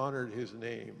and honored his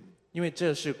name. 因为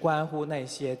这是关乎那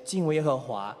些敬畏耶和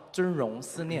华、尊荣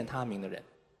思念他名的人。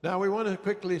 Now we want to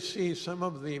quickly see some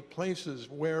of the places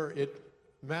where it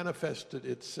manifested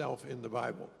itself in the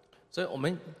Bible. 所以我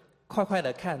们快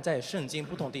的看，在圣经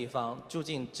不同地方，究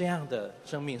竟这样的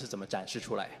生命是怎么展示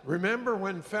出来。 Remember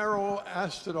when Pharaoh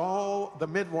asked that all the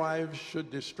midwives should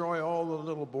destroy all the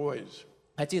little boys?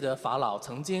 还记得法老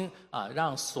曾经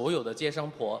让所有的接生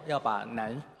婆要把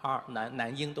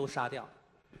男婴都杀掉，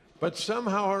 But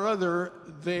somehow or other,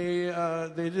 they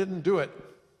didn't do it.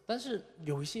 但是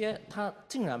有一些他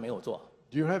竟然没有做。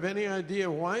 Do you have any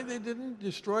idea why they didn't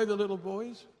destroy the little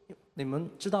boys? 你们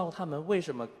知道他们为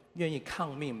什么愿意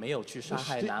抗命，没有去杀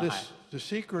害男孩？ The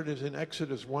secret is in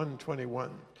Exodus 1:21.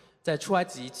 在出埃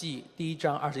及记第1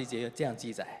章21节这样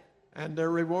记载， And they're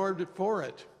rewarded for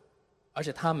it. 而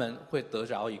且他们会得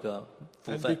着一个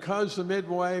福 And 分。 because the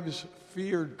midwives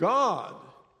feared God,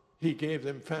 he gave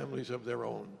them families of their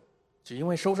own. 只因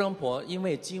为收生婆因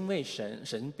为敬畏神，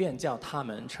神便叫他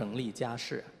们成立家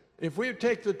室。 If we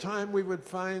take the time, we would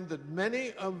find that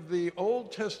many of the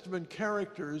Old Testament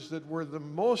characters that were the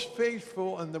most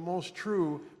faithful and the most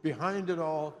true, behind it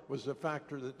all was the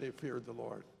factor that they feared the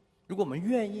Lord. 如果我们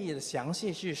愿意详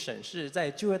细去审视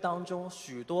在旧约当中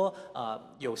许多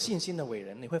有信心的伟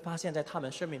人，你会发现在他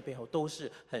们生命背后都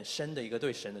是很深的一个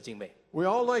对神的敬畏。 We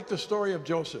all like the story of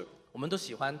Joseph. 我们都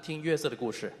喜欢听约瑟的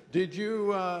故事。 Did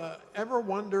you ever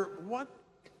wonder what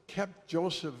kept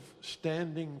Joseph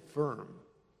standing firm?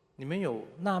 你们有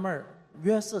纳闷儿，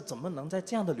约瑟怎么能在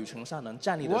这样的旅程上能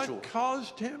站立得住？ What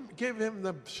caused him, give him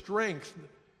the strength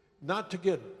not to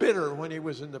get bitter when he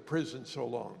was in the prison so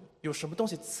long? 有什么东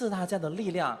西赐他这样的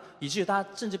力量，以至于他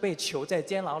甚至被囚在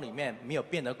监牢里面，没有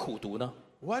变得苦毒呢？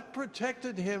 What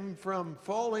protected him from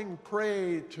falling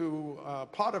prey to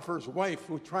Potiphar's wife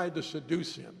who tried to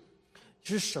seduce him?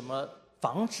 是什么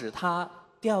防止他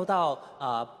掉到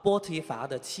波提乏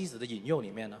的妻子的引诱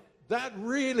里面呢？ That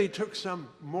really took some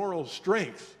moral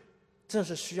strength. 这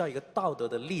是需要一个道德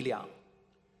的力量。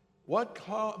 What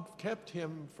kept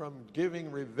him from giving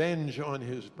revenge on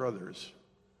his brothers?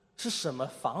 是什么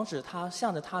防止他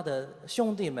向着他的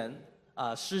兄弟们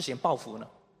施行报复呢？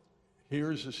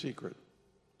 Here's the secret.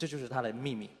 这就是他的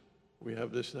秘密。 We have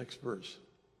this next verse.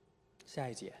 下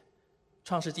一节，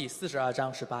创世纪42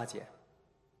章18节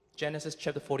 ，Genesis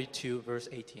chapter 42 verse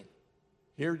 18。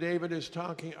 Here David is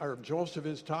talking, or Joseph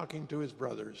is talking to his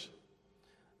brothers.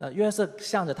 约瑟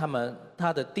向着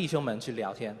他的弟兄们去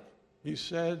聊天。 He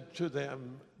said to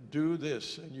them, "Do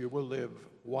this and you will live.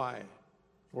 Why?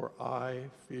 For I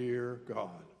fear God."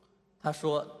 他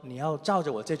说：“你要照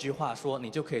着我这句话说，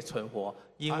你就可以存活，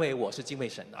因为我是敬畏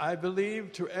神的。” I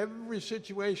believe to every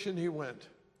situation he went,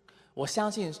 我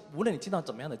相信，无论你进到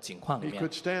怎么样的境况里 he 面，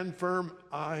 could stand firm.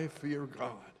 I fear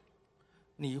God.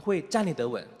 你会站立得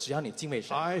稳，只要你敬畏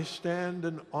神。 I stand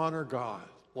and honor God.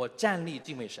 我站立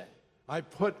敬畏神， I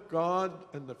put God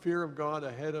and the fear of God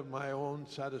ahead of my own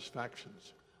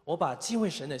satisfactions. 我把敬畏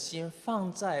神的心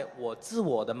放在我自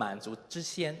我的满足之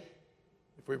先。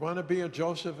 If we want to be a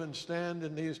Joseph and stand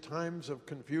in these times of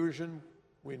confusion,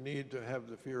 we need to have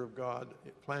the fear of God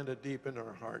planted deep in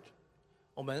our heart.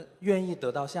 我们愿意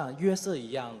得到像约瑟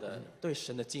一样的对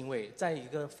神的敬畏，在一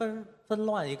个纷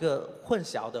乱、一个混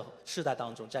淆的世代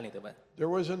当中站立得稳。 There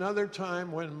was another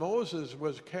time when Moses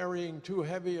was carrying too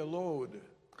heavy a load,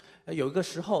 有一个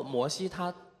时候，摩西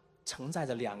他承载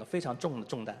着2个非常重的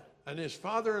重担， and his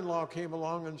father-in-law came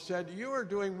along and said, "You are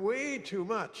doing way too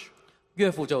much. 岳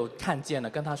父就看见了，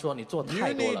跟他说：“你做 You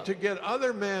太多 need 了 to，get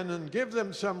other men and give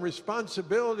them some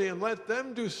responsibility and let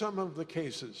them do some of the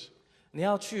cases." 你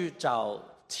要去找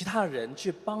其他人去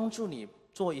帮助你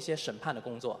做一些审判的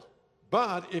工作。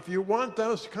 But if you want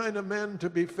those kind of men to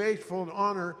be faithful and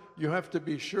honor, you have to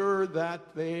be sure that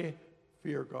they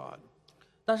fear God.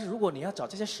 但是如果你要找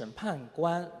这些审判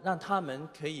官，让他们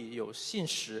可以有信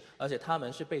实，而且他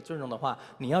们是被尊荣的话，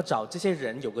你要找这些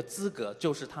人有个资格，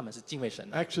就是他们是敬畏神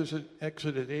的。 Exodus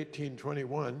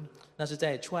 18:21. 那是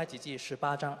在出埃及记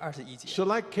18章21节。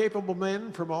 Select capable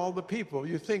men from all the people.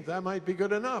 You think that might be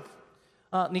good enough.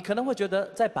 你可能会觉得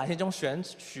在百姓中选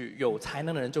取有才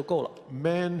能的人就够了，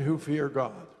 Men who fear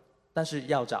God. 但是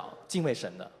要找敬畏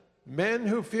神的。 Men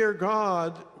who fear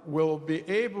God will be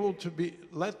able to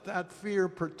let that fear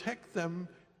protect them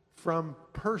from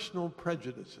personal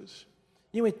prejudices.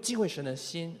 因为敬畏神的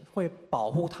心会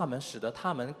保护他们，使得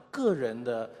他们个人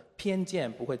的偏见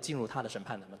不会进入他的审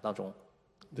判当中。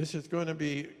 This is going to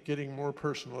be getting more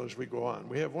personal as we go on.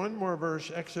 We have one more verse,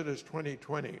 Exodus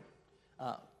 20:20.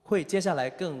 会接下来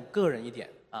更个人一点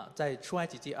在出埃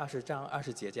及记20章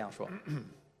20节这样说，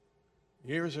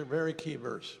 Here's a very key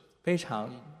verse. 非常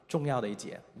重要的一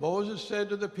节。 Moses said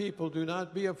to the people, "Do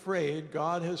not be afraid.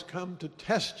 God has come to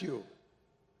test you,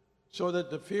 so that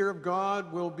the fear of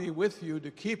God will be with you to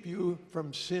keep you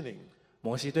from sinning."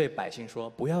 摩西对百姓说：“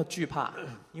不要惧怕，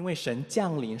因为神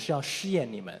降临是要试验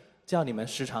你们，叫你们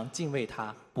时常敬畏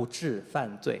他，不致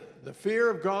犯罪。 The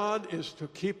fear of God is to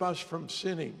keep us from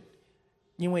sinning.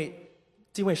 因为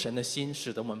敬畏神的心，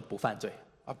使得我们不犯罪。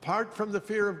 Apart from the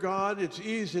fear of God, it's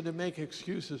easy to make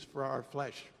excuses for our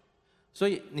flesh. 所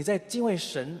以你在敬畏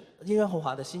神耶和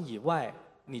华的心以外，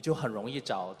你就很容易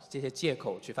找这些借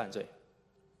口去犯罪。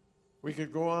 We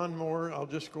could go on more. I'll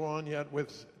just go on yet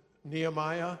with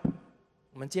Nehemiah.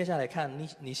 我们接下来看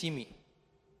尼希米。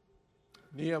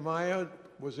 Nehemiah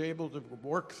was able to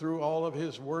work through all of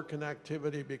his work and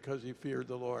activity because he feared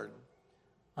the Lord.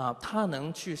 他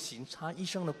能去行他一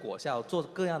生的果效，做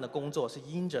各样的工作，是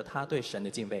因着他对神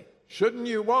的敬畏。 Shouldn't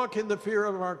you walk in the fear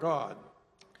of our God?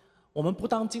 我们不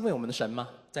当敬畏我们的神吗？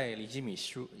在尼希米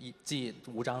书记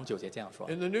5章9节这样说。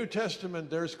 In the New Testament,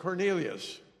 there's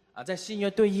Cornelius. 在新约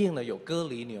对应的有哥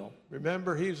尼流，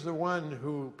 Remember, he's the one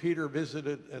who Peter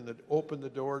visited and opened the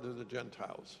door to the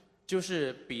Gentiles. 就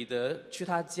是彼得去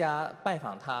他家拜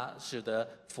访他，使得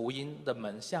福音的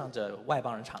门向着外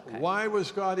邦人敞开。 Why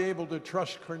was God able to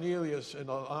trust Cornelius and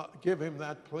give him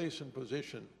that place and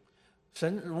position?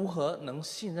 神如何能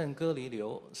信任哥尼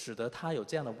流，使得他有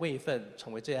这样的位分，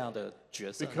成为这样的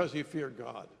角色呢？ Because he feared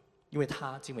God. 因为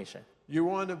他敬畏神。 You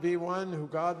want to be one who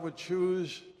God would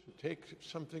choose to take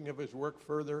something of his work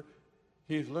further?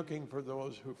 He's looking for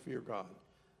those who fear God.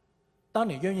 当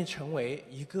你愿意成为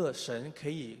一个神可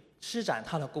以施展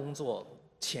他的工作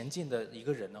前进的一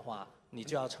个人的话，你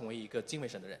就要成为一个敬畏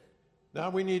神的人。 Now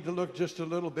we need to look just a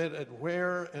little bit at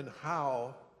where and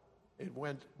how it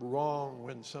went wrong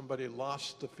when somebody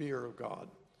lost the fear of God.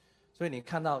 所以你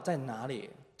看到在哪里、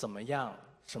怎么样、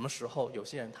什么时候，有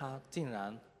些人他竟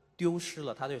然丢失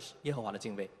了他对耶和华的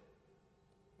敬畏。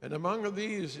 And among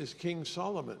these is King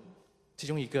Solomon. 其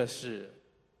中一个是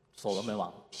所罗门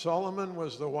王。 Solomon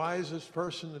was the wisest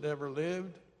person that ever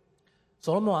lived.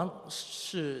 所罗门王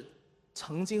是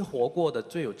曾经活过的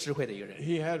最有智慧的一个人。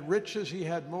 He had riches, he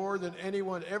had more than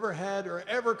anyone ever had or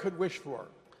ever could wish for.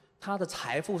 他的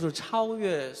财富是超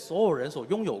越所有人所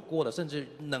拥有过的，甚至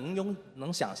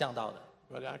能想象到的。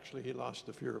 But actually he lost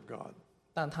the fear of God.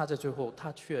 但他在最后，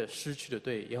他却失去了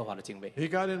对耶和华的敬畏。 He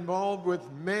got involved with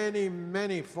many,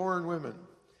 many foreign women.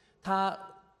 他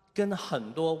跟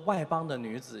很多外邦的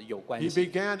女子有关 He 系，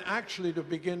 began actually to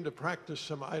begin to practice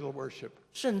some idol worship.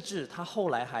 甚至他后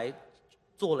来还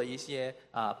做了一些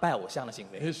拜偶像的行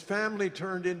为。 His family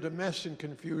turned into mess and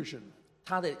confusion.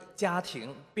 他的家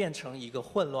庭变成一个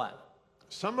混乱，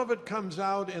 Some of it comes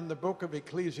out in the book of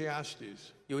Ecclesiastes.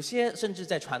 有些甚至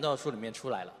在传道书里面出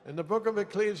来了。 In the book of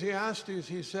Ecclesiastes,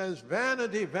 he says,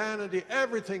 vanity, vanity,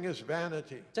 everything is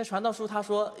vanity. 在传道书他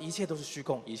说一切都是虚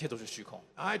空，一切都是虚空。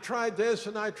 I tried this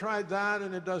and I tried that,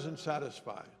 and it doesn't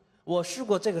satisfy. 我试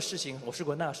过这个事情，我试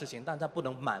过那个事情，但它不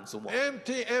能满足我。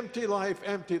 Empty, empty life,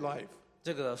 empty life.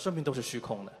 这个生命都是虚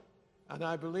空的。 And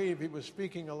I believe he was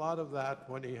speaking a lot of that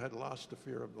when he had lost the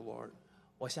fear of the Lord.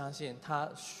 我相信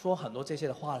他说很多这些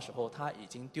的话的时候，他已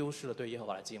经丢失了对耶和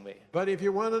华的敬畏。 But if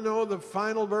you want to know the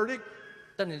final verdict,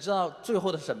 但你知道最后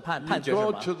的审判 you 判决是什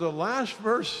go 么？ to the last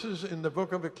verses in the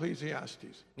book of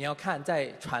Ecclesiastes. 你要看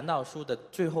在传道书的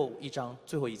最后一章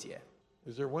最后一节，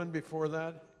 Is there one before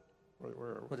that?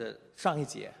 Where are we? 或者上一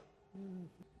节，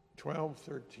 12,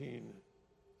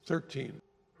 13.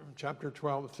 Chapter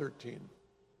 12, 13.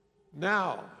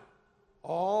 Now,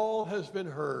 all has been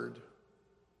heard.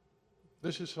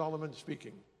 This is Solomon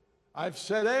speaking. I've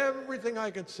said everything I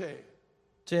can say.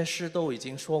 这些诗都已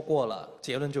经说过了，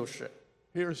结论就是，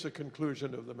 Here's the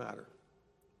conclusion of the matter.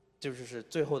 就是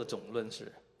最后的总论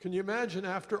是， Can you imagine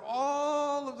after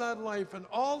all of that life and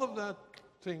all of that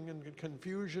thing and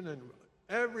confusion and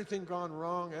everything gone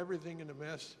wrong, everything in a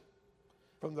mess,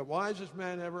 from the wisest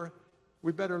man ever,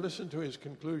 we better listen to his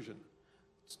conclusion.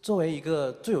 作为一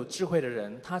个最有智慧的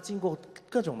人，他经过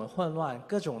各种的混乱、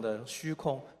各种的虚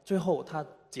空，最后他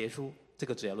结出这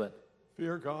个结论，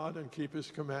 Fear God and keep his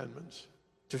commandments,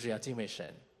 就是要敬畏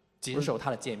神，谨守他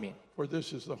的诫命， for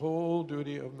this is the whole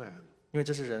duty of man. 因为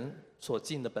这是人所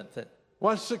尽的本分。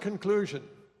 What's the conclusion?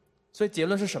 所以结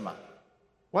论是什么？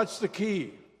 What's the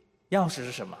key? 钥匙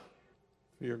是什么？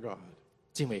 Fear God.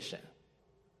 敬畏神。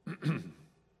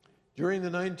 During the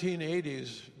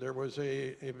 1980s, there was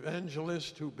an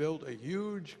evangelist who built a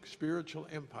huge spiritual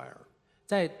empire.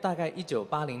 在大概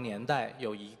1980年代，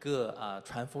有一个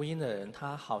传福音的人，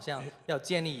他好像要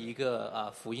建立一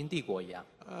个福音帝国一样。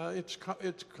It's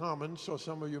common, so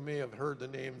some of you may have heard the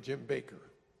name Jim Baker.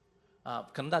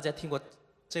 可能大家听过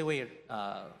这位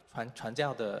传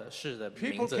教的士的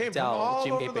名 People 字 came from 叫 all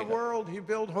Jim over the Baker。 world. He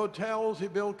built hotels, he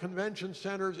built convention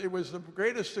centers. It was the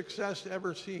greatest success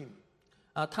ever seen.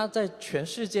 他在全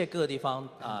世界各个地方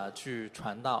去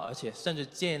传道，而且甚至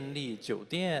建立酒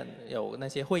店，有那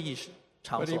些会议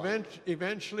场 But 所。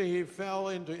 eventually he fell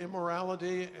into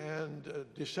immorality and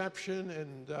deception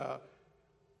and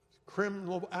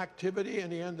criminal activity,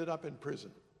 and he ended up in prison.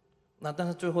 但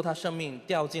是最后他生命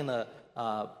掉进了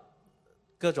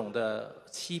各种的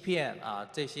欺骗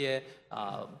这些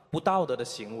不道德的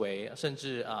行为，甚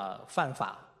至犯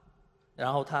法，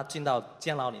然后他进到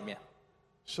监牢里面。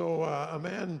 So a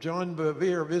man, John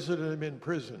Bevere, visited him in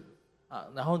prison.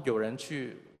 然后有人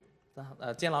去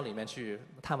监牢里面去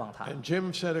探望他。 And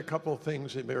Jim said a couple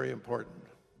things that are very important.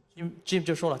 Jim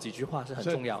就说了几句话是很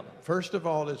Said, 重要的。 first of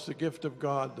all, it's the gift of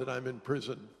God that I'm in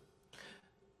prison.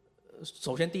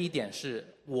 首先第一点是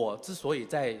我之所以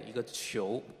在一个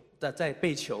在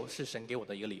被囚，是神给我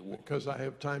的一个礼物， Because I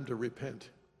have time to repent.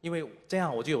 因为这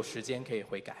样我就有时间可以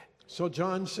悔改。 So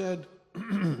John said,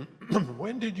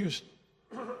 when did you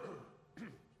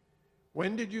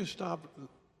stop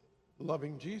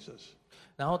loving Jesus?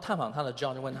 然后探访他的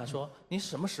John 就问他说：“你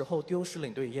什么时候丢失了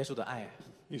你对耶稣的爱？”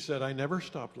 He said, I never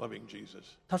stopped loving Jesus.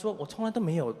 他说我从来都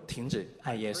没有停止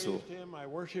爱耶稣， Praised him, I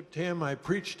worshiped him, I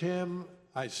preached him,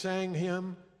 I sang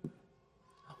him.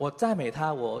 我赞美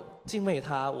他，我敬畏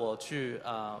他，我去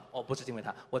不是敬畏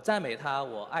他，我赞美他，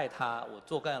我爱他，我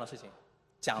做各样的事情。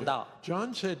讲到，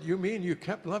 John said, you mean you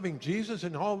kept loving Jesus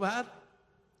and all that?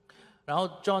 然后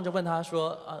John 就问他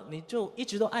说，你就一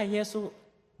直都爱耶稣，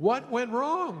 What went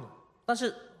wrong? 但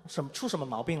是出什么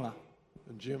毛病了？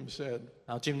 And Jim said,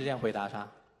 然后 Jim 就这样回答他，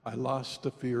 I lost the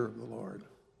fear of the Lord.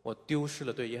 我丢失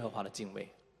了对耶和华的敬畏，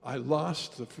 I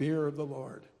lost the fear of the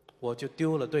Lord. 我就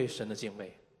丢了对神的敬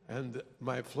畏。 And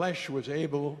my flesh was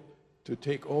able to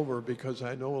take over because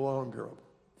I no longer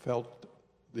felt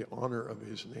the honor of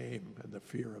his name and the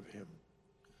fear of him.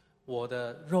 我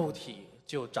的肉体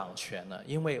就掌权了，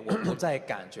因为我不再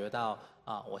感觉到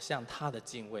我向他的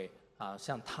敬畏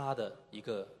向他的一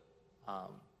个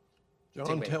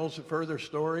John tells a further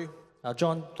story.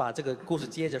 John 把这个故事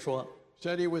接着说，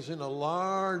 Said he was in a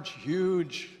large,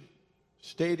 huge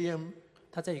stadium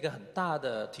他在一个很大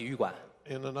的体育馆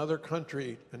in another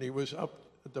country, and he was up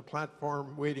at the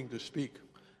platform waiting to speak.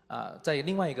 在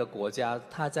另外一个国家，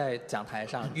他在讲台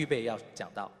上预备要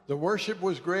讲道。 The worship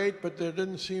was great, but there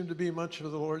didn't seem to be much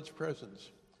of the Lord's presence.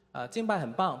 敬拜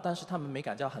很棒，但是他们没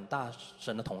感觉到很大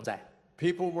神的同在。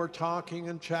 People were talking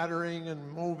and chattering and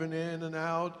moving in and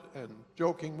out and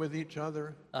joking with each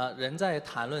other. 人在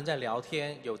谈论，在聊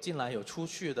天，有进来有出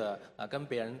去的，跟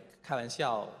别人开玩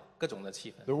笑，各种的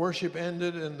气氛。 The worship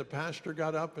ended, and the pastor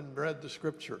got up and read the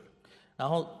scripture. 然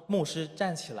后牧师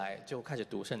站起来就开始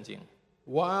读圣经。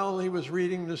 While he was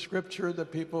reading the scripture, the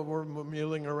people were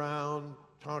milling around,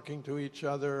 talking to each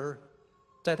other.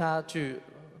 在他去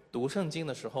读圣经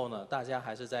的时候呢，大家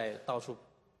还是在到处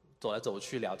走来走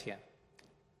去聊天。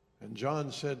 And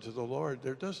John said to the Lord,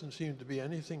 there doesn't seem to be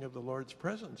anything of the Lord's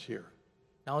presence here.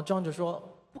 然后 John 就说，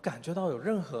不感觉到有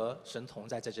任何神同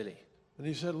在在这里。 And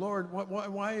he said, Lord,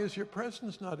 why is your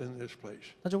presence not in this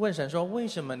place? 他就问神说，为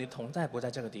什么你同在不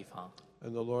在这个地方？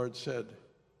 And the Lord said,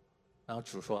 然后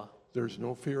主说， there's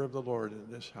no fear of the Lord in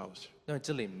this house, 因为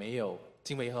这里没有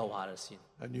敬畏耶和华的心，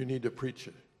 and you need to preach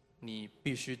it. 你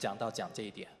必须讲这一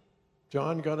点。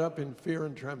 John got up in fear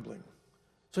and trembling.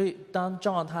 所以当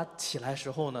John 他起来的时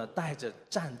候呢，带着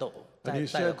战斗， And 带 he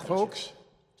着 said, 恐惧， folks,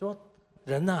 说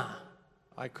人呐、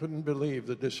 I couldn't believe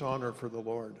the dishonor for the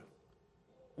Lord.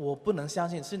 我不能相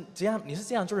信是这样，你是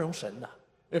这样尊荣神的。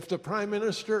 If the prime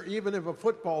minister, even if a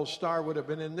football star would have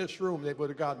been in this room, they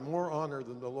would have got more honor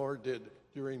than the Lord did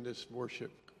during this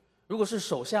worship. 如果是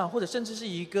首相或者甚至是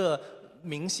一个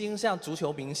明星，像足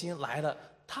球明星来了，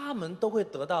他们都会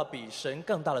得到比神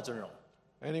更大的尊荣。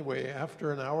 Anyway,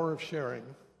 after an hour of sharing,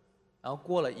 然后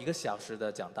过了1个小时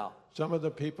的讲道， some of the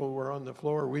people were on the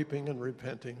floor weeping and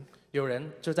repenting. 有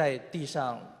人就在地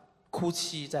上哭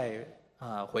泣，在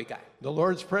悔改。 The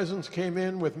Lord's presence came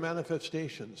in with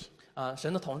manifestations,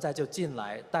 神的同在就进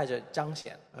来，带着彰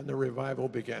显， and the revival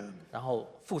began. 然后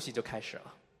复习就开始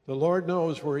了。 The Lord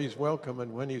knows where He's welcome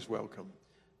and when He's welcome.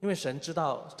 因为神知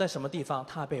道在什么地方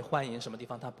他被欢迎，什么地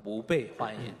方他不被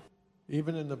欢迎。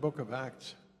 Even in the book of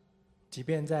Acts, 即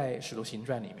便在使徒行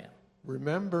传里面，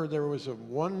 remember there was a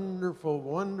wonderful,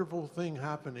 wonderful thing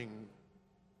happening,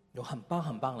 有很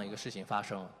棒的一个事情发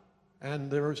生， and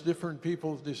there was different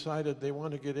people decided they want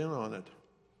to get in on it.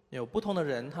 有不同的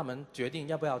人，他们决定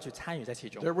要不要去参与在其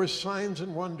中。 There were signs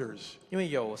and wonders, 因为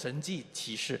有神迹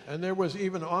奇事， and there was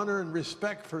even honor and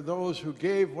respect for those who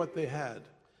gave what they had.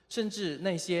 甚至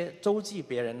那些周济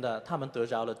别人的，他们得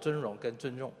着了尊荣跟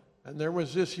尊重。 And there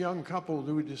was this young couple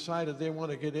who decided they want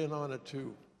to get in on it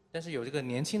too. 但是有这个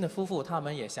年轻的夫妇，他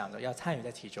们也想着要参与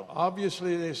在其中。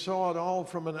 Obviously, they saw it all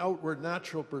from an outward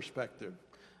natural perspective.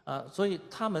 所以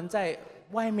他们在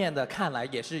外面的看来，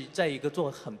也是在一个做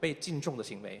很被敬重的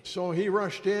行为。 So he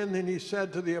rushed in and he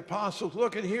said to the apostles,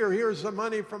 look at here, here's the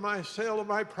money from my sale of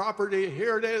my property.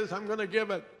 Here it is, I'm going to give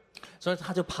it. 所以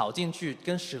他就跑进去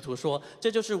跟使徒说：“这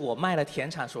就是我卖了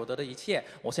田产所得的一切，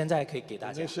我现在可以给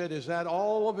大 And 家 they。said, is that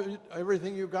all of it,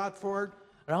 everything you got for it? ”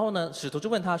然后呢，使徒就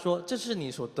问他说：“这是你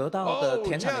所得到的 Oh,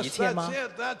 田产的一 yes, 切吗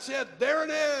that's it, there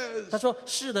it？” 他 is. 说：“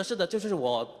是的，是的，就是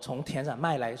我从田产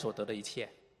卖来所得的一切。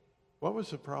 What was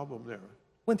the problem there? ”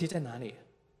问题在哪里？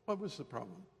 What was the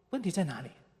problem? 问题在哪里？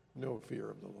 No fear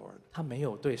of the Lord. 他没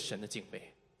有对神的敬畏。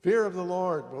 Fear of the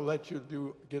Lord will let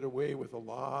you get away with a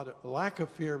lot. Lack of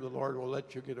fear of the Lord will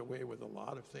let you get away with a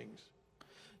lot of things.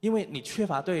 因为你缺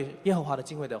乏对耶和华的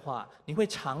敬畏的话，你会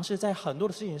尝试在很多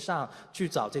的事情上去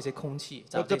找这些空气，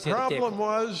找 But 这 the 些的借 problem 口。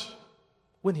 was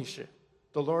问题是，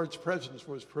 the Lord's presence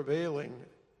was prevailing,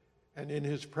 and in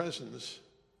His presence,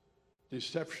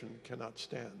 deception cannot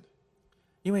stand.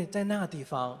 因为在那个地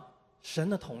方，神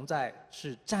的同在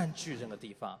是占据这个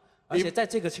地方，而且在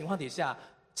这个情况底下，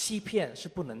欺骗是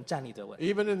不能站立得稳。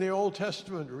 Even in the Old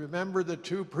Testament, remember the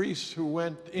two priests who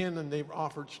went in and they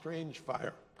offered strange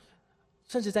fire.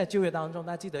 甚至在旧约当中，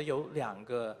大家记得有2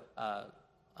个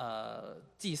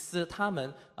祭司，他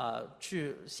们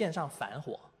去献上反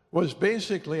火， Was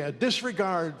basically a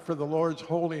disregard for the Lord's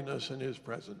holiness and His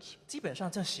presence. 基本上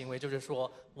这行为就是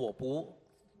说，我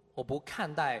不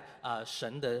看待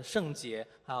神的圣洁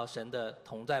还有神的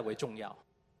同在为重要。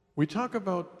 We talk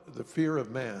about the fear of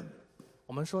man.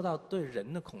 我们说到对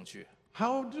人的恐惧，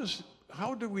 How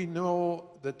do we know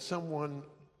that someone,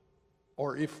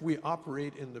 or if we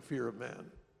operate in the fear of man?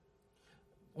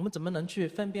 我们怎么能去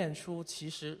分辨出其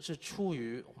实是出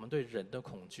于我们对人的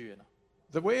恐惧呢？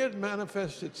 The way it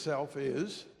manifests itself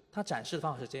is 它展示的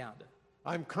方法是这样的：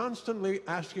 I'm constantly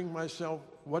asking myself,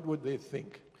 what would they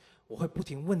think? 我会不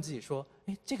停问自己说，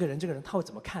哎，这个人他会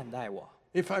怎么看待我？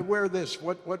 If I wear this,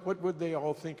 what would they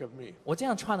all think of me? 我这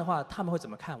样穿的话，他们会怎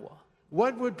么看我？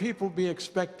 What would people be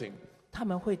expecting? 他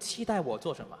们会期待我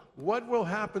做什么？ What will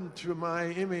happen to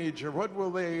my image, or what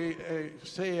will they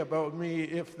say about me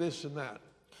if this and that?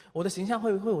 我的形象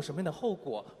会有什么样的后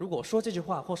果？如果说这句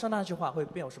话或说那句话，会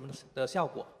变有什么的效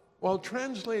果？ Well,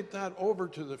 translate that over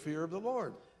to the fear of the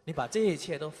Lord. 你把这一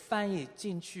切都翻译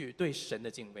进去，对神的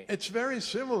敬畏， It's very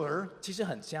similar. 其实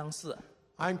很相似。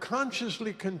 I'm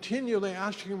consciously, continually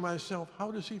asking myself,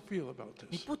 how does he feel about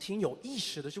你 this? 不停有意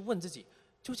识的去问自己，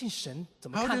究竟神怎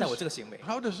么 How 看待我这个行为？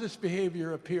 does this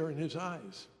behavior appear in his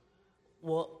eyes?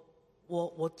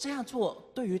 我这样做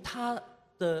对于他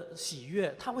的喜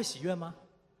悦，他会喜悦吗？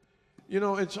 You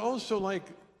know, it's also like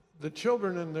the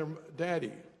children and their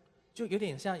daddy. 就有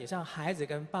点也像孩子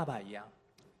跟爸爸一样。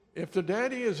 If the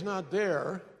daddy is not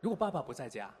there, 如果爸爸不在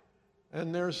家，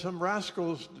 and there's some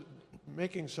rascals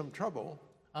making some trouble,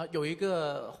 有一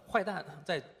个坏蛋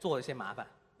在做一些麻烦，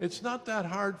 it's not that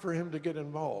hard for him to get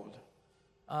involved.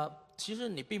 其实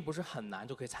你并不是很难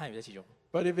就可以参与在其中。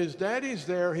 But if his daddy's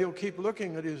there, he'll keep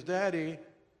looking at his daddy,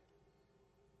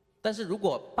 但是如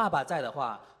果爸爸在的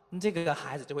话，这个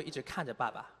孩子就会一直看着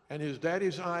爸爸， and his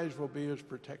daddy's eyes will be his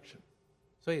protection.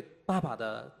 所以爸爸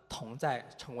的同在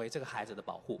成为这个孩子的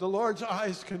保护。 The Lord's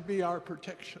eyes can be our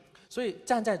protection. 所以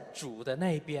站在主的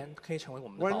那一边，可以成为我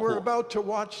们的 When 保 we're 护。 about to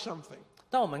watch something,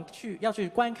 当我们要去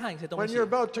观看一些东 when 西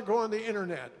you're，about to go on the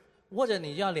internet, 或者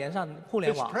你要连上互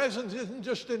联 his 网， presence isn't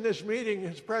just in this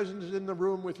meeting, his presence is in the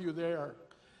room with you there.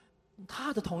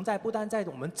 他的同在不单在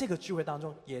我们这个聚会当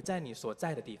中，也在你所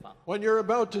在的地方。 When you're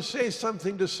about to say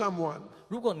something to someone,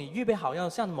 如果你预备好要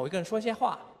向某一个人说一些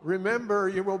话， remember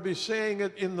you will be saying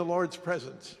it in the Lord's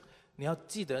presence. 你要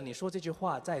记得你说这句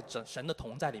话在神的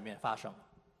同在里面发生。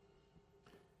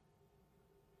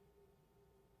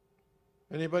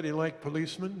 Anybody like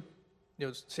policemen?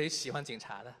 有谁喜欢警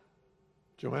察的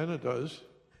Joanna does.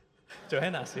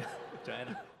 ？Joanna 喜欢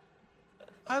Joanna，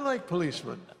 I like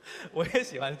policemen. 我也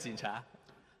喜欢警察。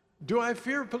 Do I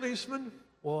fear policemen?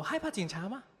 我害怕警察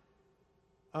吗？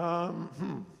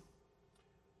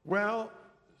 Well,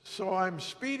 so I'm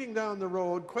speeding down the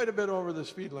road quite a bit over the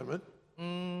speed limit.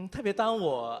 特别当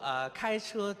我开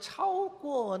车超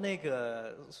过那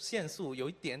个限速有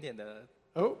一点点的，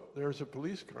 Oh, there's a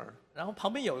police car. 然后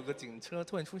旁边有一个警车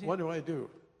突然出现， What do I do?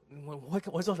 我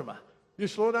会做什么？ You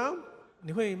slow down?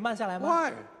 你会慢下来吗？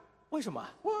 Why? 为什么？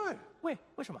 Why?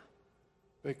 为什么？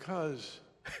 Because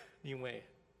因为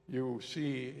you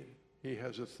see he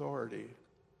has authority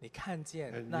你看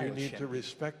见 and 那 you 有 need to 权柄，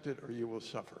 respect it or you will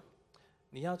suffer.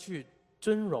 你要去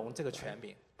尊荣这个权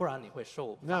柄，不然你会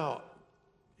受。 Now,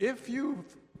 if you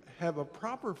have a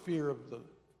proper fear of the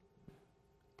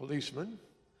policeman,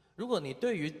 如果你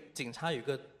对于警察有一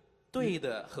个对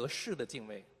的、合适的敬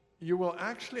畏， you will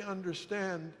actually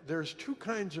understand there's two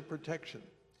kinds of protection.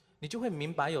 你就会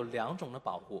明白有2种的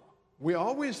保护。 We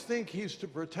always think he's to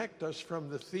protect us from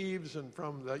the thieves and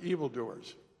from the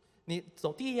evildoers. 你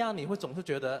走第一样，你会总是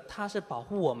觉得他是保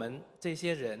护我们这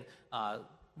些人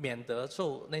免得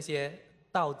受那些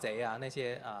盗贼那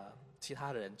些其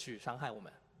他人去伤害我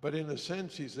们。 But in a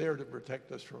sense, he's there to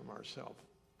protect us from ourselves.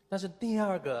 但是第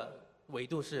2个维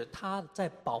度是他在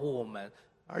保护我们，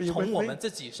 Are you 从 with 我 me? 们自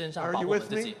己身上 Are 保 you 护我们 with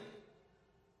自 me? 己。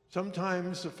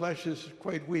 Sometimes the flesh is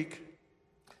quite weak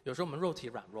有时候我们肉体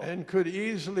软弱， and could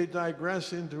easily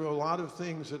digress into a lot of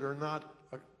things that are not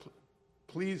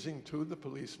pleasing to the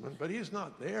policeman, but he's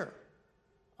not there.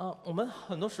 我们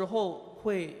很多时候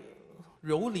会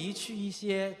游离去一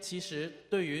些其实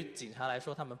对于警察来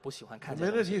说他们不喜欢看 The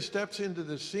见的 minute 东西。 he steps into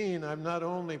the scene, I'm not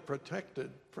only protected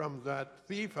from that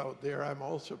thief out there, I'm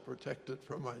also protected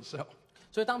from myself.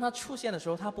 所以当他出现的时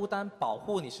候，他不单保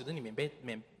护你，使得你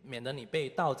免得你被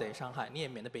盗贼伤害，你也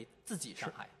免得被自己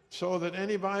伤害。So that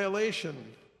any violation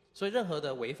所以任何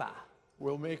的违法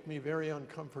will make me very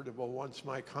uncomfortable once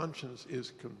my conscience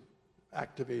is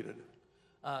activated.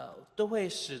 都会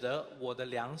使得我的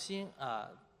良心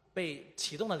被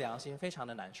启动的良心非常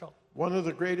的难受。One of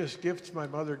the greatest gifts my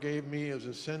mother gave me is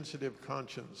a sensitive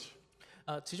conscience.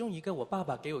 其中一个我爸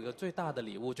爸给我一个最大的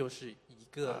礼物，就是一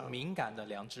个敏感的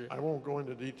良知。 I won't go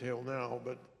into detail now,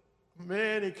 but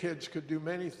many kids could do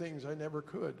many things I never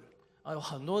could. 有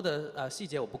很多的细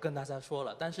节我不跟大家说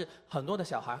了，但是很多的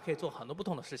小孩可以做很多不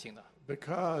同的事情的。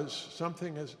 Because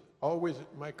something has always,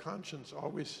 my conscience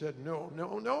always said no,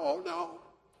 no, no, no.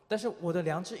 但是我的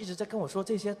良知一直在跟我说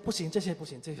这些不行，这些不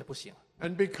行，这些不行。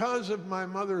 And because of my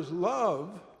mother's love,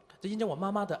 就因着我妈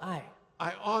妈的爱，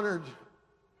 I honored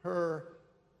her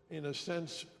in a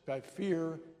sense by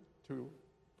fear to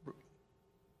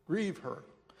grieve her.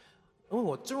 因为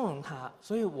我尊荣她，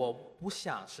所以我不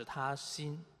想使她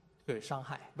心被伤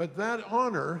害。 But that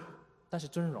honor, 但是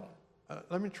尊荣，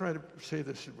 let me try to say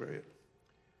this way.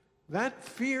 That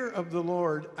fear of the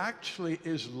Lord actually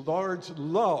is Lord's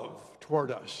love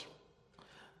toward us.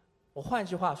 我换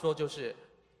句话说，就是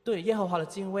对耶和华的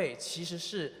敬畏，其实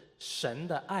是神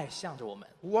的爱向着我们。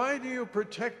 Why do you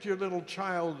protect your little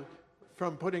child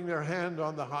from putting their hand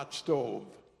on the hot stove?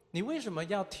 你为什么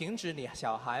要停止你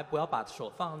小孩不要把手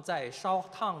放在烧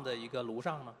烫的一个炉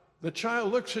上呢？ The child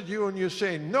looks at you and you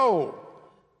say, no.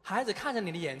 孩子看着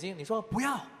你的眼睛，你说不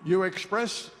要， You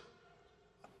express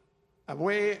a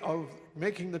way of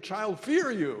making the child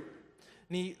fear you.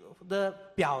 你的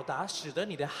表达使得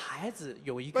你的孩子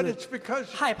有一 But 个 it's because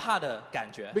害怕的感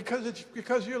觉。 it's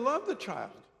because you love the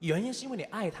child. 原因是因为你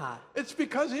爱他， It's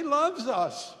because he loves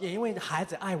us. 也因为孩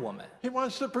子爱我们 He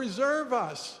wants to preserve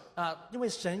us. 因为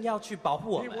神要去保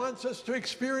护我 He 们， wants us to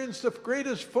experience the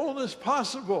greatest fullness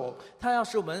possible. 他要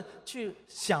使我们去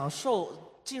享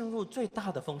受进入最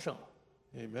大的丰盛。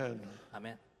 Amen. 阿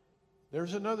门。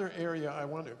 There's another area I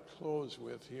want to close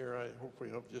with here. I hope we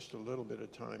have just a little bit of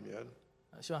time yet.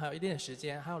 希望还有一点时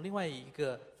间，还有另外一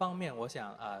个方面，我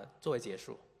想作为结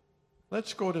束，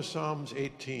 Let's go to Psalms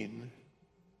 18,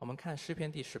 我们看诗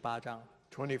篇第18章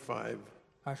25.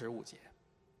 25节。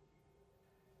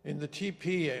 In the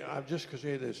TP, I'm just going to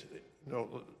say this. No,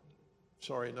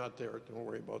 sorry, not there. Don't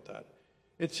worry about that.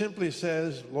 It simply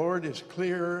says, Lord is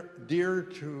clear, dear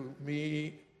to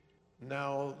me,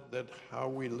 now that how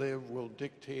we live will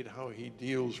dictate how he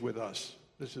deals with us.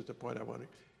 This is the point I want to.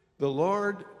 The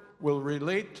Lord will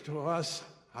relate to us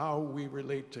how we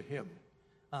relate to him.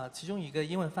 其中一个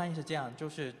英文翻译是这样，就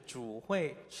是主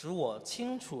会使我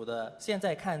清楚的现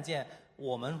在看见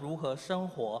我们如何生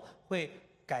活，会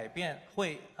改变，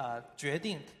会决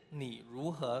定你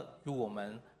如何与我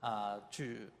们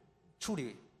去处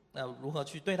理，如何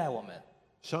去对待我们。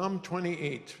 Psalm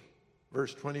 28,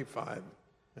 verse 25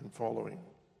 and following.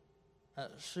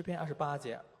 诗篇28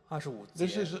节、25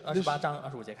 This 节、 is- 28章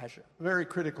25节开始。 Very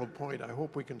critical point. I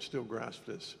hope we can still grasp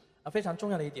this. 非常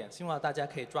重要的一点，希望大家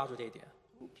可以抓住这一点。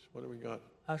 Oops, what do we got?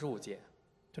 25节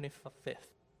 ，25th。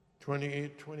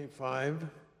 28, 25.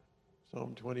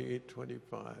 Psalm 28,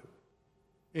 25.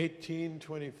 18,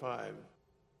 25.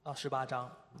 18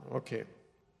章。 Okay.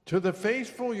 To the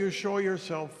faithful you show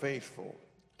yourself faithful.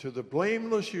 To the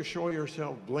blameless you show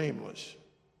yourself blameless.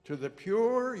 To the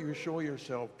pure you show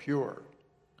yourself pure.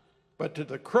 But to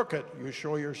the crooked you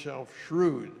show yourself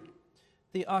shrewd.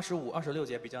 第25、26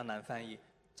节比较难翻译。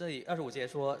这里25节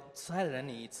说：“慈爱的人，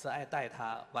你以慈爱待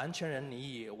他；完全人，你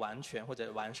以完全或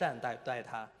者完善待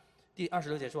他。”第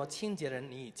26节说：“清洁人，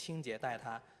你以清洁待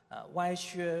他；歪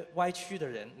曲的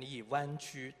人，你以弯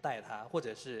曲待他，或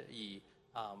者是以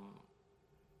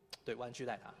对弯曲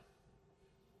待他。”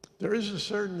 There is a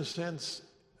certain sense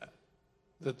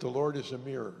that the Lord is a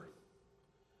mirror.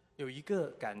 有一个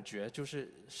感觉，就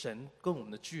是神跟我们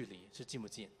的距离是近不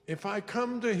近？ If I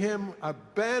come to him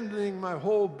abandoning my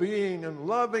whole being and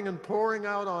loving and pouring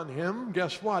out on him,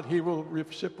 guess what? He will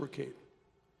reciprocate.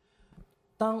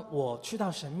 当我去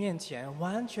到神面前，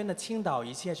完全的倾倒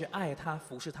一切去爱他、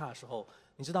服侍他的时候，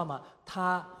你知道吗？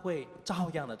他会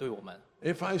照样的对我们。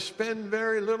 If I spend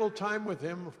very little time with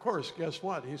him, of course, guess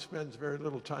what? He spends very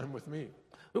little time with me.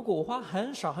 如果我花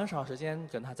很少时间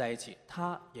跟他在一起，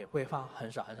他也会花很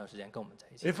少时间跟我们在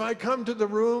一起。 If I come to the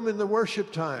room in the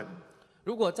worship time,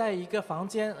 如果在一个房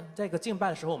间，在一个敬拜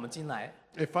的时候，我们进来，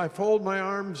 if I fold my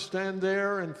arms, stand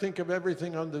there, and think of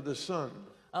everything under the sun,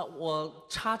 我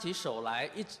插起手来，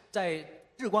一直在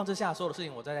日光之下所有的事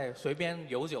情，我在随便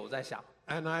游走在想，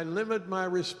 and I limit my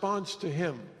response to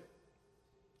him,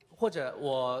 或者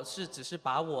我只是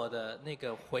把我的那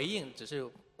个回应只是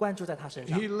关注在他身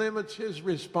上。 he limits his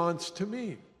response to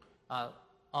me.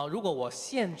 如果我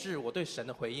限制我对神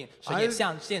的回应，神也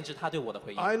限制他对我的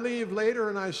回应。 I leave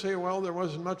later and I say, well, there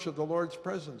wasn't much of the Lord's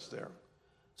presence there.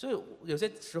 所以有些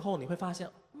时候你会发现，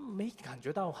没感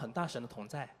觉到很大神的同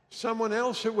在。 Someone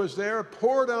else who was there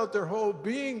poured out their whole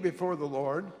being before the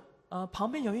Lord.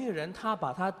 旁边有一个人，他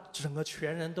把他整个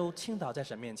全人都倾倒在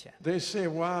神面前。 They say,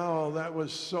 wow, that was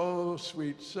so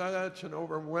sweet, such an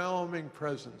overwhelming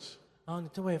presence. 然后你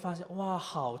就会发现，哇，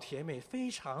好甜美，非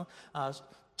常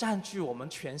占据我们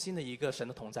全心的一个神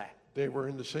的同在。 They were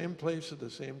in the same place at the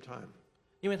same time.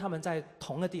 因为他们在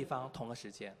同个地方、同个时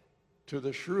间。 To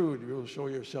the shrewd, you will show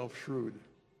yourself shrewd.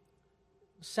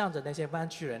 向着那些弯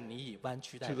曲人，你以弯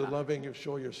曲待 To the 他； loving, you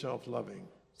show yourself loving.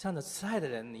 向着慈爱的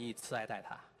人，你以慈爱待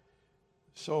他。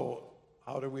 So,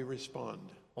 how do we respond?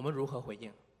 我们如何回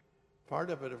应？ Part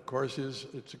of it, of course, is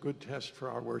it's a good test for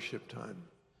our worship time.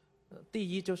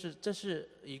 第一就是这是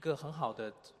一个很好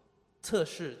的测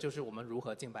试，就是我们如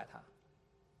何敬拜他。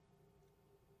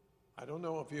 I don't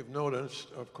know if you've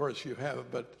noticed, of course you have,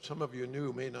 but some of you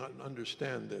new may not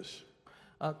understand this.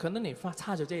 可能你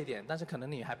察觉这一点，但是可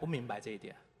能你还不明白这一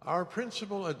点。 Our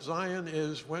principle at Zion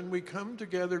is when we come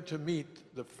together to meet,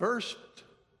 the first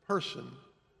person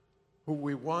who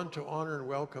we want to honor and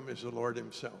welcome is the Lord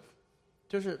Himself.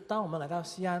 就是当我们来到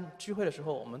西安聚会的时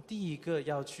候，我们第一个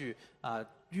要去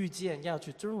遇见、要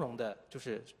去尊荣的，就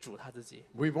是主他自己。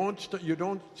 We won't. You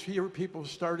don't hear people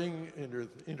starting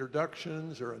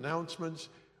introductions or announcements,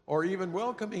 or even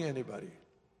welcoming anybody.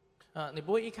 你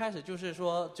不会一开始就是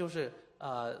说就是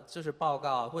报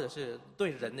告或者是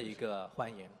对人的一个欢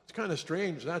迎。 It's kind of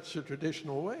strange. That's the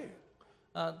traditional way.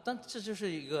 但这就是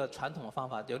一个传统的方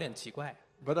法，有点奇怪。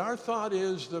 But our thought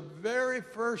is the very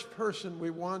first person we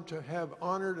want to have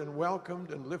honored and welcomed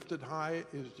and lifted high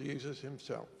is Jesus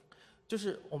Himself. 就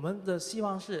是我们的希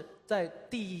望是在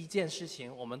第一件事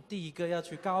情，我们第一个要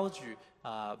去高举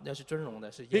要去尊荣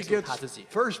的是耶 He 稣他 gets 自己。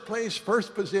 first place,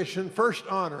 first position, first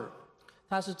honor.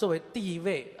 他是作为第一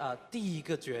位第一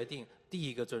个决定，第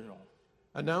一个尊荣。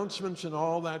 Announcements and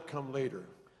all that come later.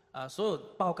 所有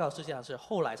报告实际上是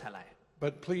后来才来，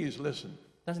 But please listen.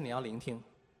 但是你要聆听。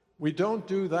 We don't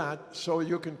do that so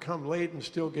you can come late and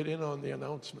still get in on the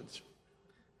announcements.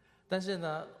 但是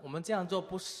呢，我们这样做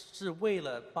不是为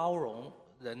了包容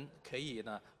人可以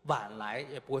呢晚来，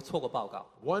也不会错过报告。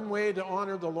 One way to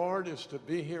honor the Lord is to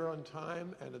be here on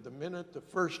time, and at the minute the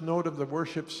first note of the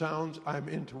worship sounds, I'm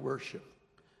into worship.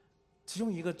 其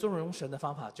中一个尊荣神的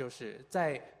方法，就是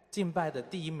在敬拜的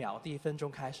第一秒、第一分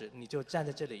钟开始，你就站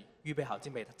在这里，预备好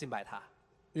敬拜他。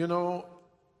 You know,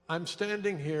 I'm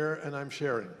standing here and I'm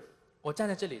sharing. 我站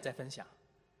在这里在分享。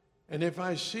 And if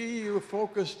I see you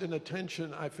focused in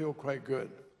attention, I feel quite good.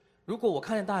 如果我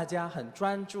看见大家很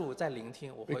专注在聆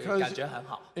听，我会 Because 感觉很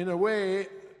好。 in a way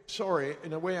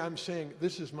I'm saying,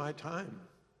 this is my time.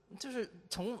 就是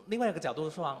从另外一个角度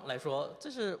上来说，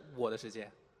这是我的时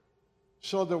间。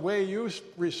 So the way you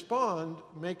respond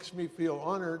makes me feel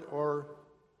honored or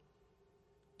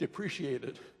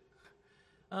depreciated.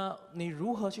 你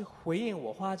如何去回应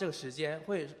我花这个时间，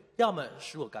会要么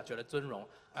使我感觉到尊荣，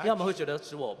要么会觉得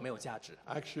使我没有价值。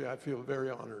 Actually, I feel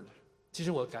very honored. 其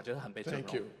实我感觉很被尊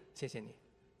Thank 荣 you.。谢谢你。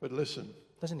 But listen,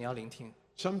 但是你要聆听。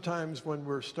 sometimes when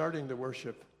we're starting to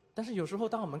worship, 但是有时候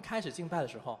当我们开始敬拜的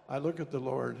时候， I look at the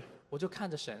Lord 我就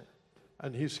看着神，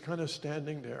 and He's kind of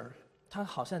standing there, 他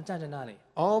好像站在那里，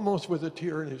 almost with a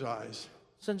tear in His eyes.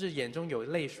 甚至眼中有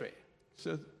泪水。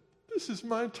 Says, this is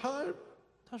my time.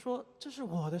 他说：“这是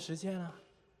我的时间啊，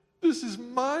 This is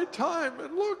my time.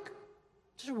 And look,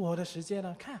 这是我的时间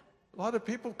啊！看， a lot of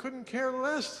people couldn't care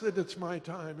less that it's my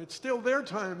time. It's still their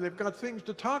time. They've got things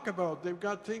to talk about. They've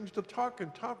got things to talk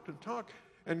and talk and talk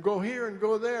and go here and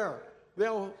go there.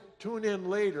 They'll tune in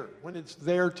later when it's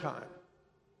their time.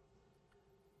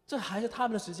 这还是他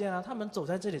们的时间啊！他们走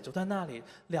在这里，走在那里，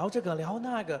聊这个聊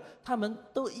那个，他们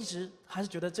都一直还是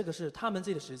觉得这个是他们自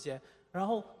己的时间。然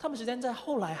后他们时间在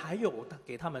后来还有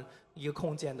给他们一个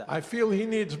空间的。 I feel he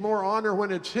needs more honor when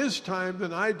it's his time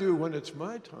than I do when it's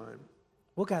my time.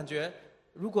 我感觉，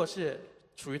如果是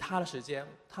属于他的时间，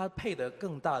他配得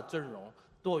更大的尊荣，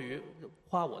多于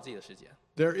花我自己的时间。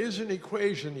 There is an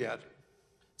equation yet.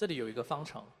 这里有一个方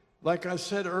程， Like I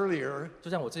said earlier, 就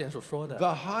像我之前所说的，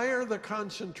 the higher the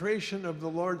concentration of the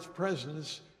Lord's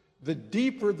presence, the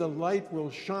deeper the light will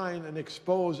shine and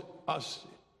expose us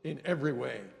in every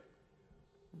way.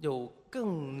 有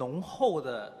更浓厚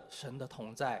的神的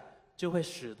同在，就会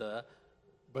使得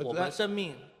But 我们 that- 生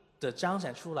命的彰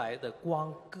显出来的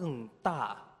光更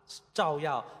大，照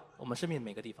耀我们生命的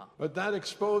每个地方。 But that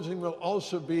exposing will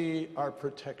also be our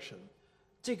protection.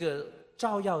 这个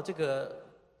照耀，这个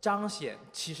彰显，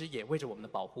其实也为着我们的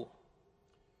保护。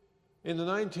In the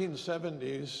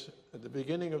 1970s, at the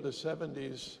beginning of the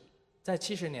 70s, 在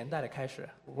70年代的开始，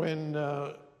 when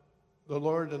the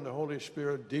Lord and the Holy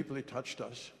Spirit deeply touched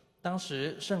us, 当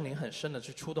时圣灵很深的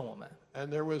去触动我们， and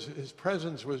His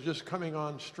presence was just coming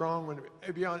on strong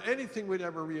beyond anything we'd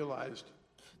ever realized.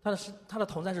 他的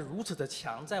同在是如此的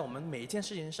强，在我们每一件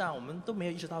事情上，我们都没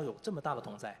有意识到有这么大的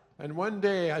同在。And one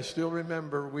day, I still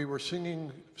remember we were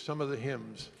singing some of the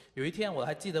hymns. 有一天，我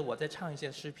还记得我在唱一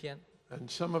些诗篇， And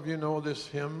some of you know this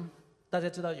hymn. 大家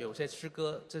知道有些诗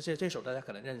歌，这首大家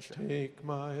可能认识。 Take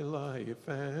my life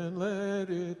and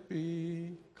let it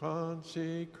be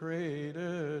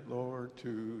consecrated, Lord,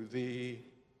 to Thee.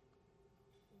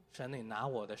 神，你拿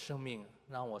我的生命，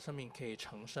让我生命可以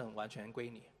成圣，完全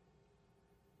归你。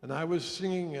 And I was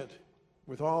singing it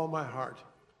with all my heart.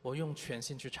 我用全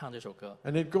心去唱这首歌。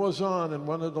 And it goes on, and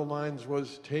one of the lines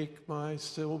was, Take my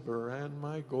silver and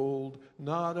my gold,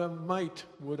 not a mite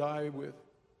would I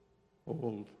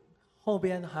withhold. 后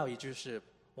边还有一句是：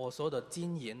我所有的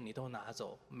金银你都拿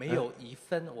走，没有一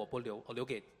分我不给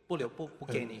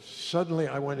你。 Suddenly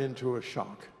I went into a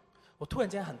shock. 我突然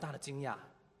间很大的惊讶，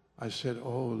 I said,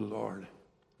 Oh Lord,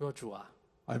 说主啊，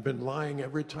 I've been lying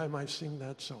every time I sing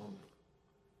that song.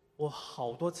 我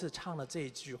好多次唱了这一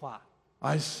句话，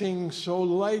 I sing so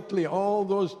lightly all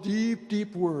those deep,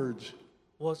 deep words,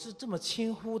 我是这么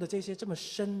轻忽的这些这么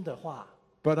深的话，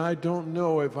 but I don't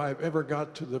know if I've ever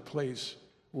got to the place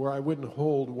where I wouldn't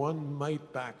hold one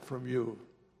mite back from you.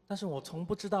 但是我从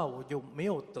不知道我有没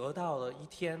有得到的一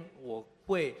天，我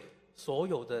会所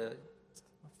有的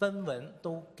分文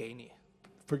都给你。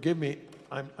 Forgive me,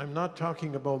 I'm not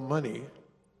talking about money.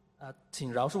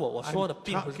 请饶恕我，我说的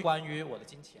并不是关于我的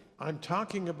金钱。 I'm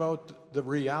talking about the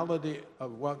reality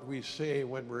of what we say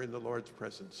when we're in the Lord's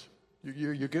presence.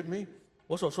 You get me?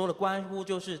 我所说的关乎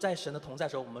就是在神的同在的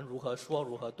时候，我们如何说，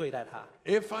如何对待他。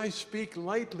 If I speak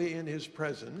lightly in His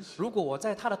presence, 如果我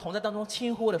在他的同在当中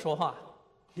轻忽的说话，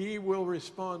 He will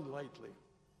respond lightly.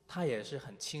 他也是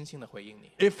很轻轻的回应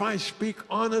你。 If I speak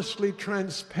honestly,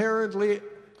 transparently,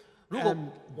 如果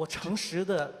我诚实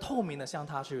的、透明的向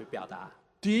他去表达，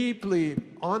 deeply,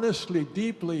 honestly,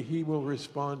 deeply, He will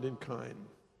respond in kind.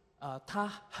 他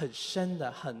很深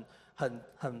的、很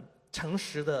诚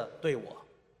实的对我。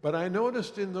 But I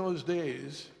noticed in those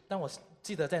days, 但我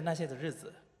记得在那些的日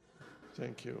子，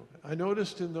 thank you, I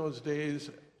noticed in those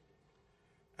days,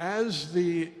 as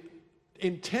the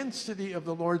intensity of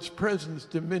the Lord's presence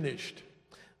diminished,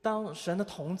 当神的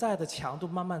同在的强度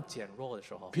慢慢减弱的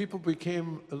时候， people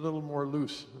became a little more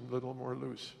loose, a little more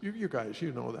loose. You guys,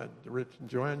 you know that. Rich and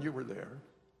Joanne, you were there.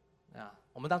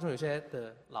 我们当中有些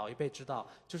的老一辈知道，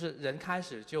就是人开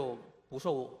始就不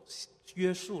受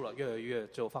约束了，越来越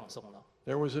就放松了。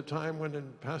 There was a time when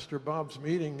in Pastor Bob's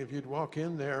meeting, if you'd walk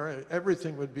in there,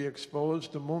 everything would be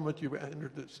exposed the moment you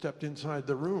stepped inside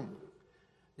the room.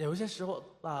 有一些时候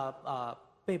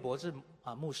贝伯治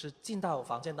牧师进到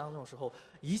房间当中的时候，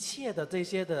一切的这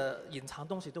些的隐藏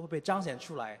东西都会被彰显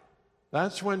出来。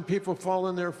 That's when people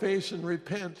fall on their face and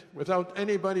repent without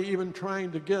anybody even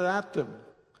trying to get at them.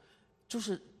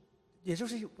 也就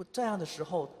是这样的时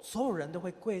候，所有人都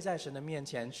会跪在神的面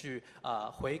前去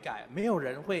悔改，没有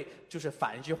人会就是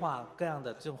反一句话各样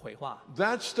的这种回话。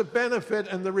 That's the benefit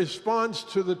and the response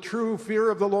to the true fear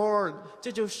of the Lord.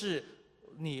 这就是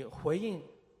你回应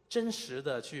真实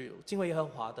的去敬畏耶和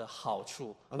华的好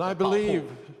处。 And I 保护 believe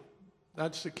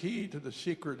that's the key to the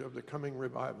secret of the coming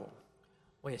revival.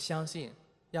 我也相信，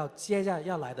接下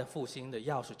要来的复兴的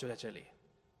钥匙就在这里。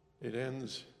 It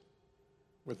ends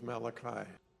with Malachi.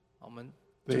 我们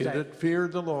They 就在 that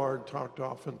feared the Lord talked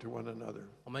often to one another.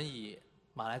 我们以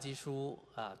马来基书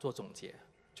做总结，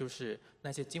就是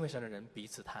那些敬畏神的人彼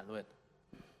此谈论。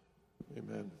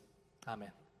 Amen. 阿门。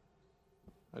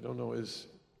 I don't know, is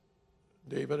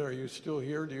David, are you still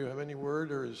here? Do you have any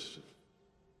word, or is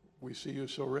we see you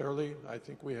so rarely? I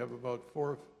think we have about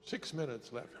 6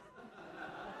 minutes left.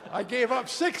 I gave up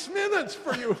 6 minutes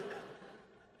for you.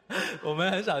 我们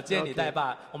很少接你代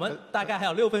爸，我们大概还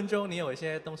有6分钟，你有一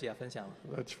些东西要分享吗？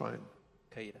 That's fine.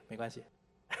 可以的，没关系。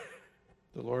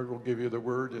 The Lord will give you the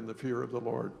word in the fear of the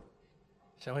Lord.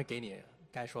 神会给你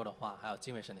该说的话，还有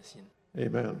敬畏神的心。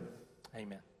 Amen.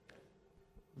 Amen。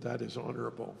 That is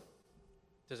honorable.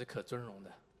 这是可尊荣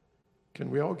的。 Can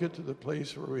we all get to the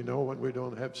place where we know when we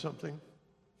don't have something?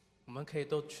 我们可以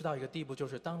都去到一个地步，就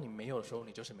是当你没有的时候，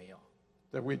你就是没有。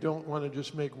 That we don't want to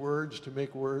just make words to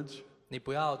make words? 你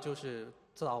不要就是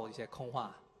造一些空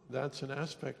话， That's an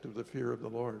aspect of the fear of the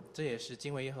Lord. 这也是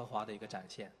敬畏耶和华的一个展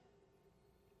现。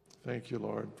 Thank you,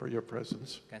 Lord, for your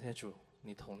presence. 感谢主，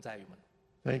你同在于我们。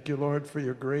 Thank you, Lord, for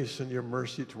your grace and your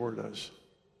mercy toward us.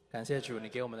 感谢主，你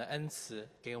给我们的恩慈，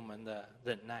给我们的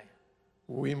忍耐。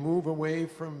We move away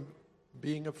from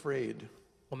being afraid,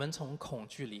 我们从恐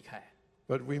惧离开，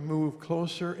 but we move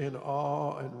closer in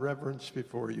awe and reverence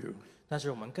before you. 但是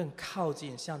我们更靠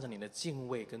近，向着你的敬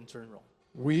畏跟尊荣。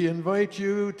We invite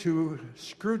you to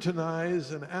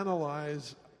scrutinize and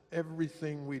analyze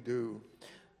everything we do.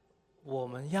 我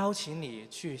们邀请你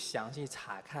去详细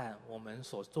查看我们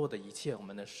所做的一切，我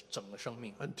们的整个生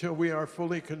命， Until we are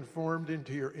fully conformed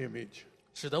into your image.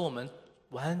 使得我们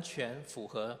完全符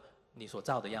合你所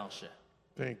造的样式。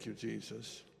 Thank you,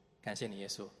 Jesus. 感谢你，耶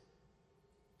稣。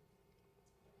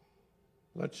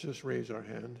 Let's just raise our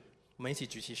hand 我们一起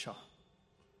举起手，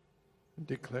 and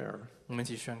declare 我们一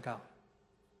起宣告：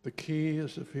 the key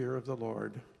is the fear of the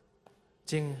Lord.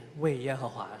 敬畏耶和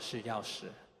华是钥匙。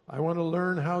 I want to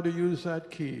learn how to use that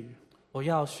key 我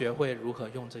要学会如何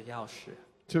用这钥匙，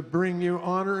 to bring you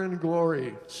honor and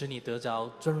glory, 使你得着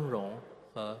尊荣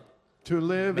和 to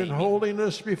live in 美名。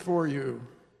 holiness before you,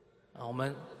 我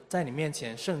们在你面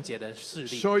前圣洁的势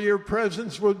力， so your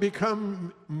presence will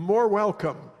become more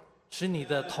welcome, 使你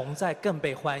的同在更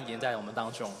被欢迎在我们当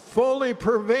中， fully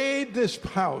pervade this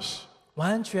house.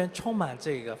 完全充满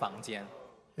这个房间。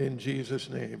 In Jesus'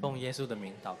 name, 奉耶稣的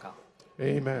名祷告，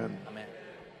 amen. 阿门。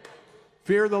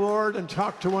 Fear the Lord and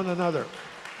talk to one another.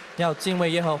 要敬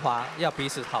畏耶和华，要彼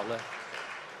此讨论。